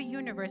of the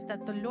universe,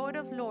 that the Lord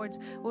of Lords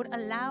would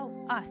allow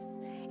us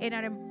in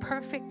our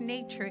imperfect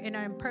nature, in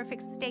our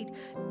imperfect state,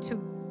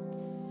 to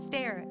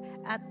stare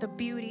at the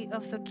beauty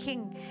of the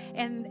King.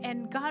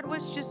 And God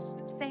was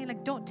just saying,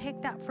 like, don't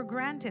take that for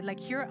granted.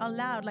 Like, you're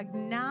allowed. Like,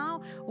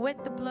 now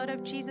with the blood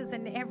of Jesus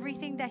and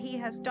everything that he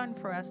has done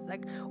for us,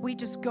 like, we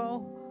just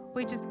go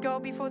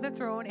before the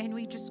throne, and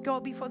we just go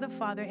before the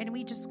Father, and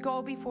we just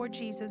go before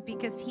Jesus,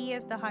 because he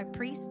is the high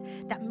priest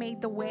that made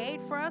the way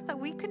for us.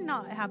 Like, we could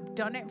not have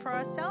done it for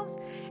ourselves,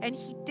 and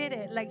he did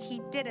it. Like,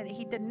 he did it.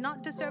 He did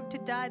not deserve to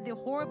die the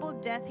horrible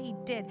death he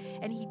did,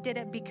 and he did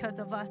it because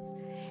of us.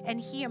 And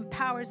he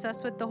empowers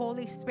us with the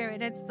Holy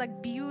Spirit. It's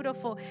like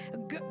beautiful,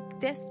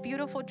 this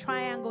beautiful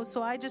triangle.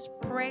 So I just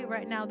pray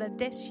right now that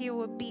this year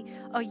would be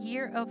a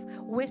year of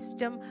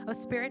wisdom, a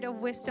spirit of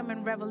wisdom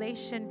and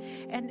revelation.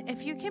 And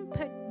if you can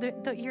put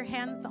your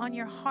hands on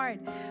your heart,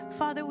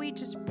 Father, we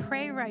just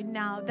pray right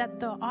now that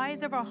the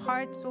eyes of our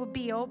hearts will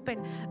be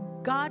open.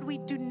 God, we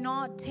do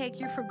not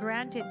take you for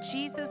granted.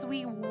 Jesus,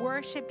 we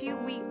worship you.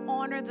 We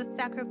honor the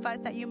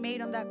sacrifice that you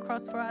made on that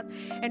cross for us.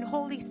 And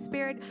Holy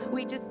Spirit,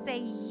 we just say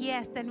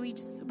yes. And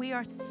we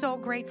are so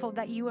grateful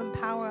that you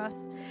empower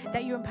us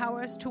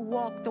to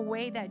walk the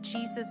way that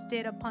Jesus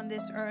did upon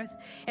this earth.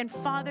 And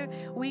Father,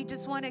 we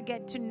just want to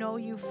get to know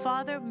you.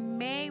 Father,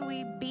 may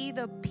we be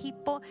the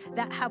people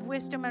that have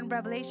wisdom and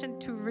revelation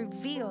to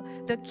reveal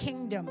the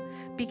kingdom,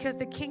 because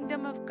the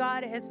kingdom of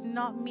God is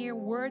not mere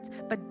words,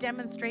 but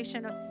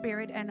demonstration of spirit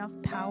and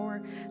of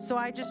power. So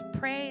I just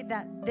pray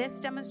that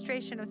this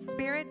demonstration of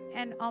spirit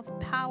and of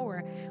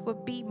power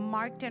will be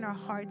marked in our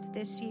hearts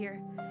this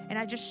year. And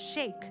I just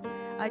shake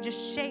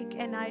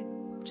and I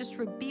just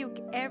rebuke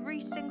every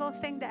single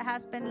thing that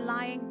has been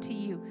lying to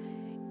you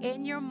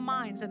in your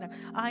minds. And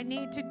I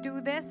need to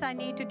do this, I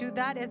need to do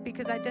that, is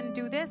because I didn't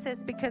do this,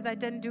 is because I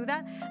didn't do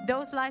that.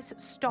 Those lies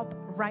stop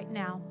right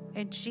now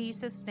in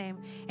Jesus' name.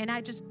 And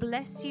I just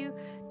bless you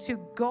to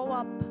go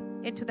up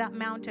into that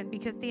mountain,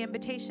 because the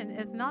invitation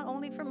is not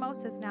only for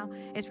Moses now,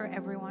 it's for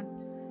everyone.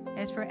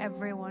 It's for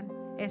everyone.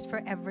 It's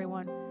for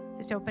everyone.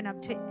 It's to open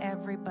up to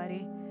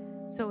everybody.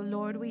 So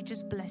Lord, we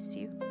just bless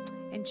you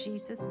in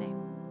Jesus'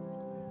 name.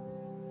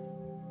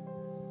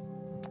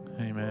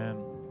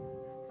 Amen.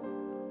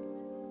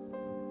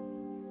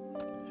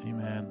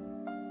 Amen.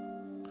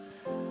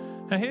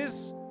 Now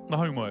here's the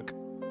homework.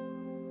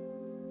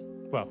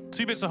 Well,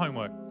 2 bits of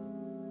homework.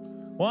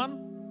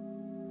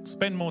 1,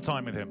 spend more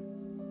time with him.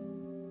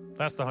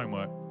 That's the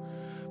homework.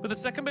 But the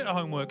second bit of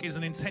homework is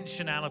an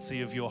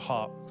intentionality of your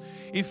heart.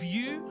 If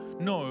you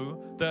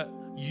know that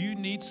you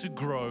need to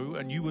grow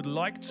and you would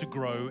like to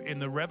grow in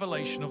the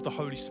revelation of the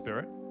Holy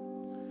Spirit,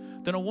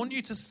 then I want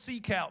you to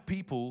seek out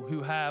people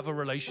who have a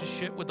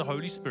relationship with the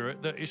Holy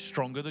Spirit that is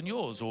stronger than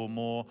yours or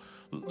more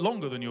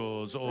longer than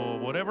yours or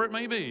whatever it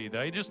may be.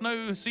 They just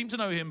seem to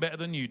know him better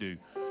than you do.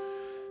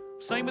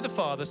 Same with the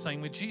Father, same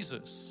with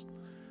Jesus.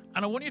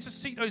 And I want you to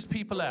seek those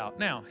people out.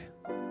 Now,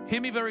 hear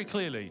me very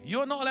clearly.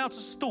 You are not allowed to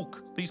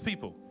stalk these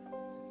people.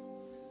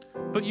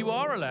 But you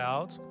are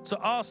allowed to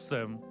ask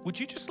them, would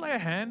you just lay a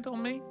hand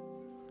on me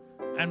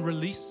and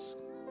release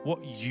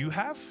what you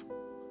have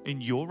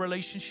in your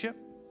relationship?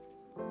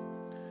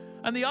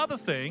 And the other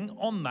thing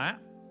on that,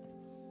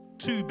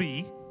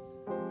 2B,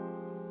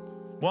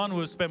 1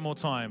 was spend more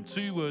time.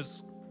 2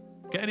 was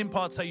get an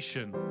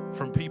impartation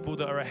from people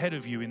that are ahead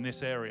of you in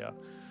this area.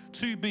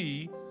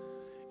 2B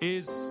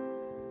is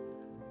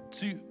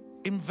to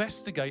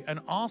investigate and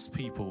ask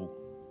people,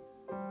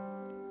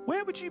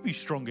 where would you be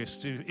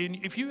strongest?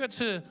 If you had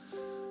to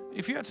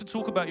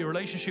talk about your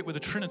relationship with the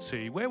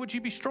Trinity, where would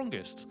you be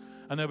strongest?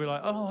 And they'll be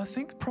like, oh, I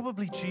think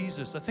probably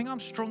Jesus. I think I'm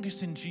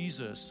strongest in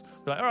Jesus.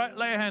 Be like, all right,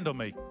 lay a hand on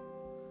me.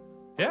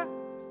 Yeah?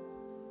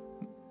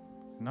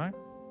 No?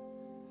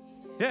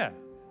 Yeah.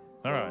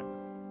 All right.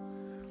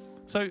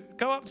 So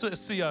go up to a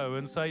CO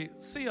and say,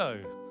 CO,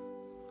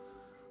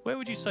 where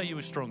would you say you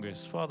were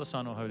strongest? Father,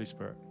 Son, or Holy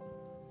Spirit?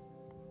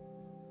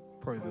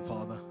 Probably the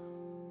Father.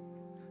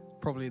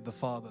 Probably the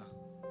Father.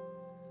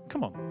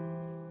 Come on.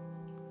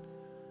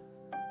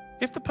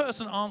 If the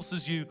person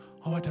answers you,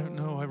 oh, I don't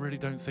know, I really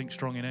don't think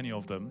strong in any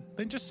of them,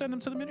 then just send them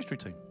to the ministry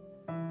team.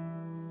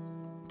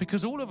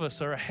 Because all of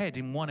us are ahead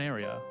in one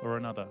area or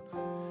another.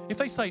 If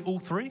they say all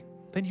 3,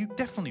 then you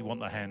definitely want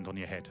the hand on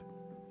your head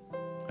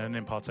and an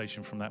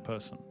impartation from that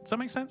person. Does that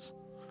make sense?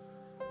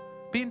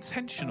 Be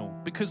intentional,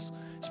 because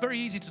it's very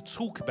easy to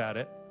talk about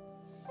it,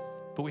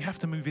 but we have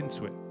to move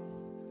into it.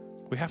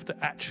 We have to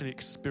actually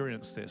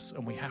experience this,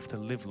 and we have to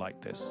live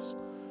like this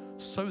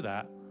so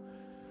that,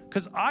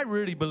 because I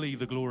really believe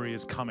the glory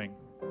is coming.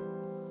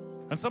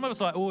 And some of us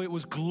are like, oh, it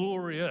was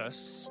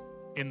glorious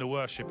in the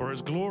worship, or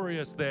it's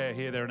glorious there,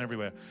 here, there, and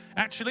everywhere.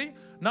 Actually,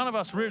 none of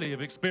us really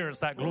have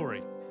experienced that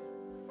glory.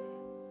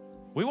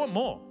 We want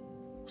more.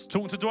 I was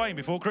talking to Dwayne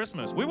before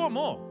Christmas. We want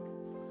more.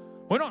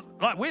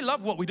 We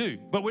love what we do,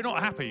 but we're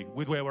not happy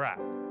with where we're at.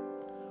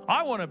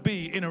 I want to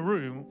be in a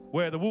room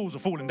where the walls are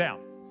falling down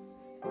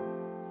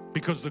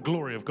because of the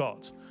glory of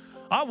God.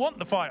 I want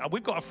the fire.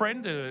 We've got a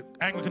friend,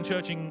 Anglican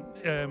Church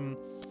in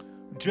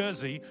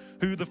Jersey,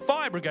 who the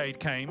fire brigade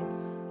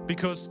came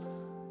because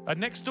a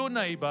next door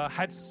neighbor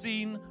had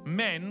seen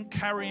men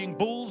carrying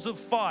balls of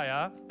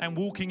fire and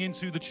walking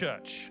into the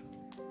church.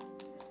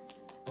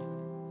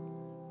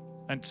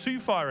 And 2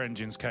 fire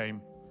engines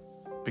came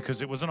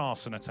because it was an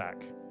arson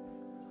attack.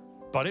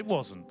 But it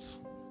wasn't.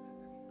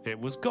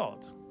 It was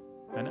God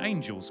and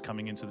angels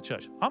coming into the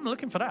church. I'm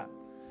looking for that.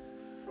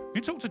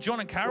 You talk to John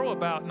and Carol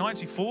about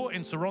 94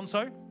 in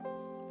Toronto,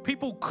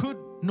 people could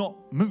not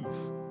move.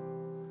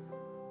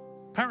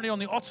 Apparently on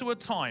the Ottawa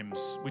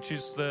Times, which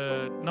is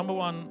the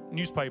 #1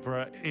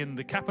 newspaper in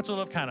the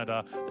capital of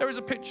Canada, there is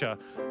a picture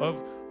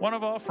of one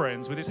of our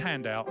friends with his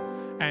hand out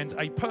and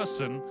a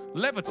person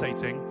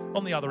levitating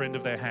on the other end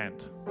of their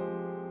hand.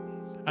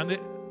 And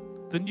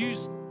the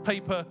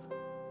newspaper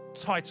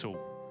title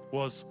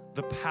was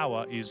 "The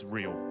Power is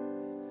Real."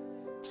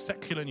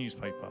 Secular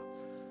newspaper.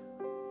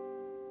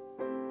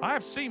 I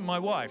have seen my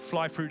wife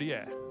fly through the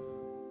air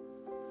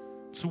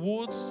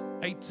towards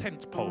a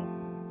tent pole.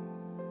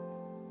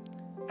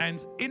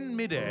 And in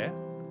midair,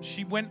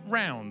 she went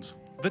round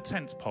the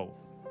tent pole.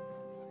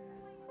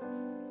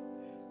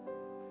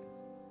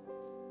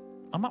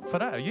 I'm up for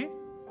that, are you?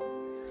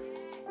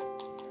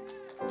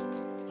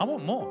 I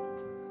want more.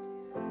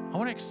 I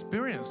want to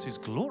experience his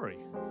glory.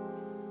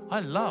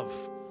 I love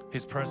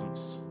his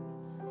presence.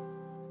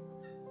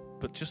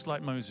 But just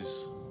like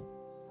Moses,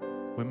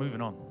 we're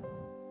moving on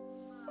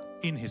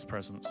in his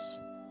presence,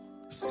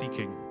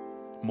 seeking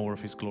more of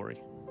his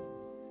glory.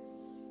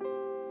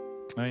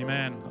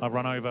 Amen. I've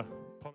run over.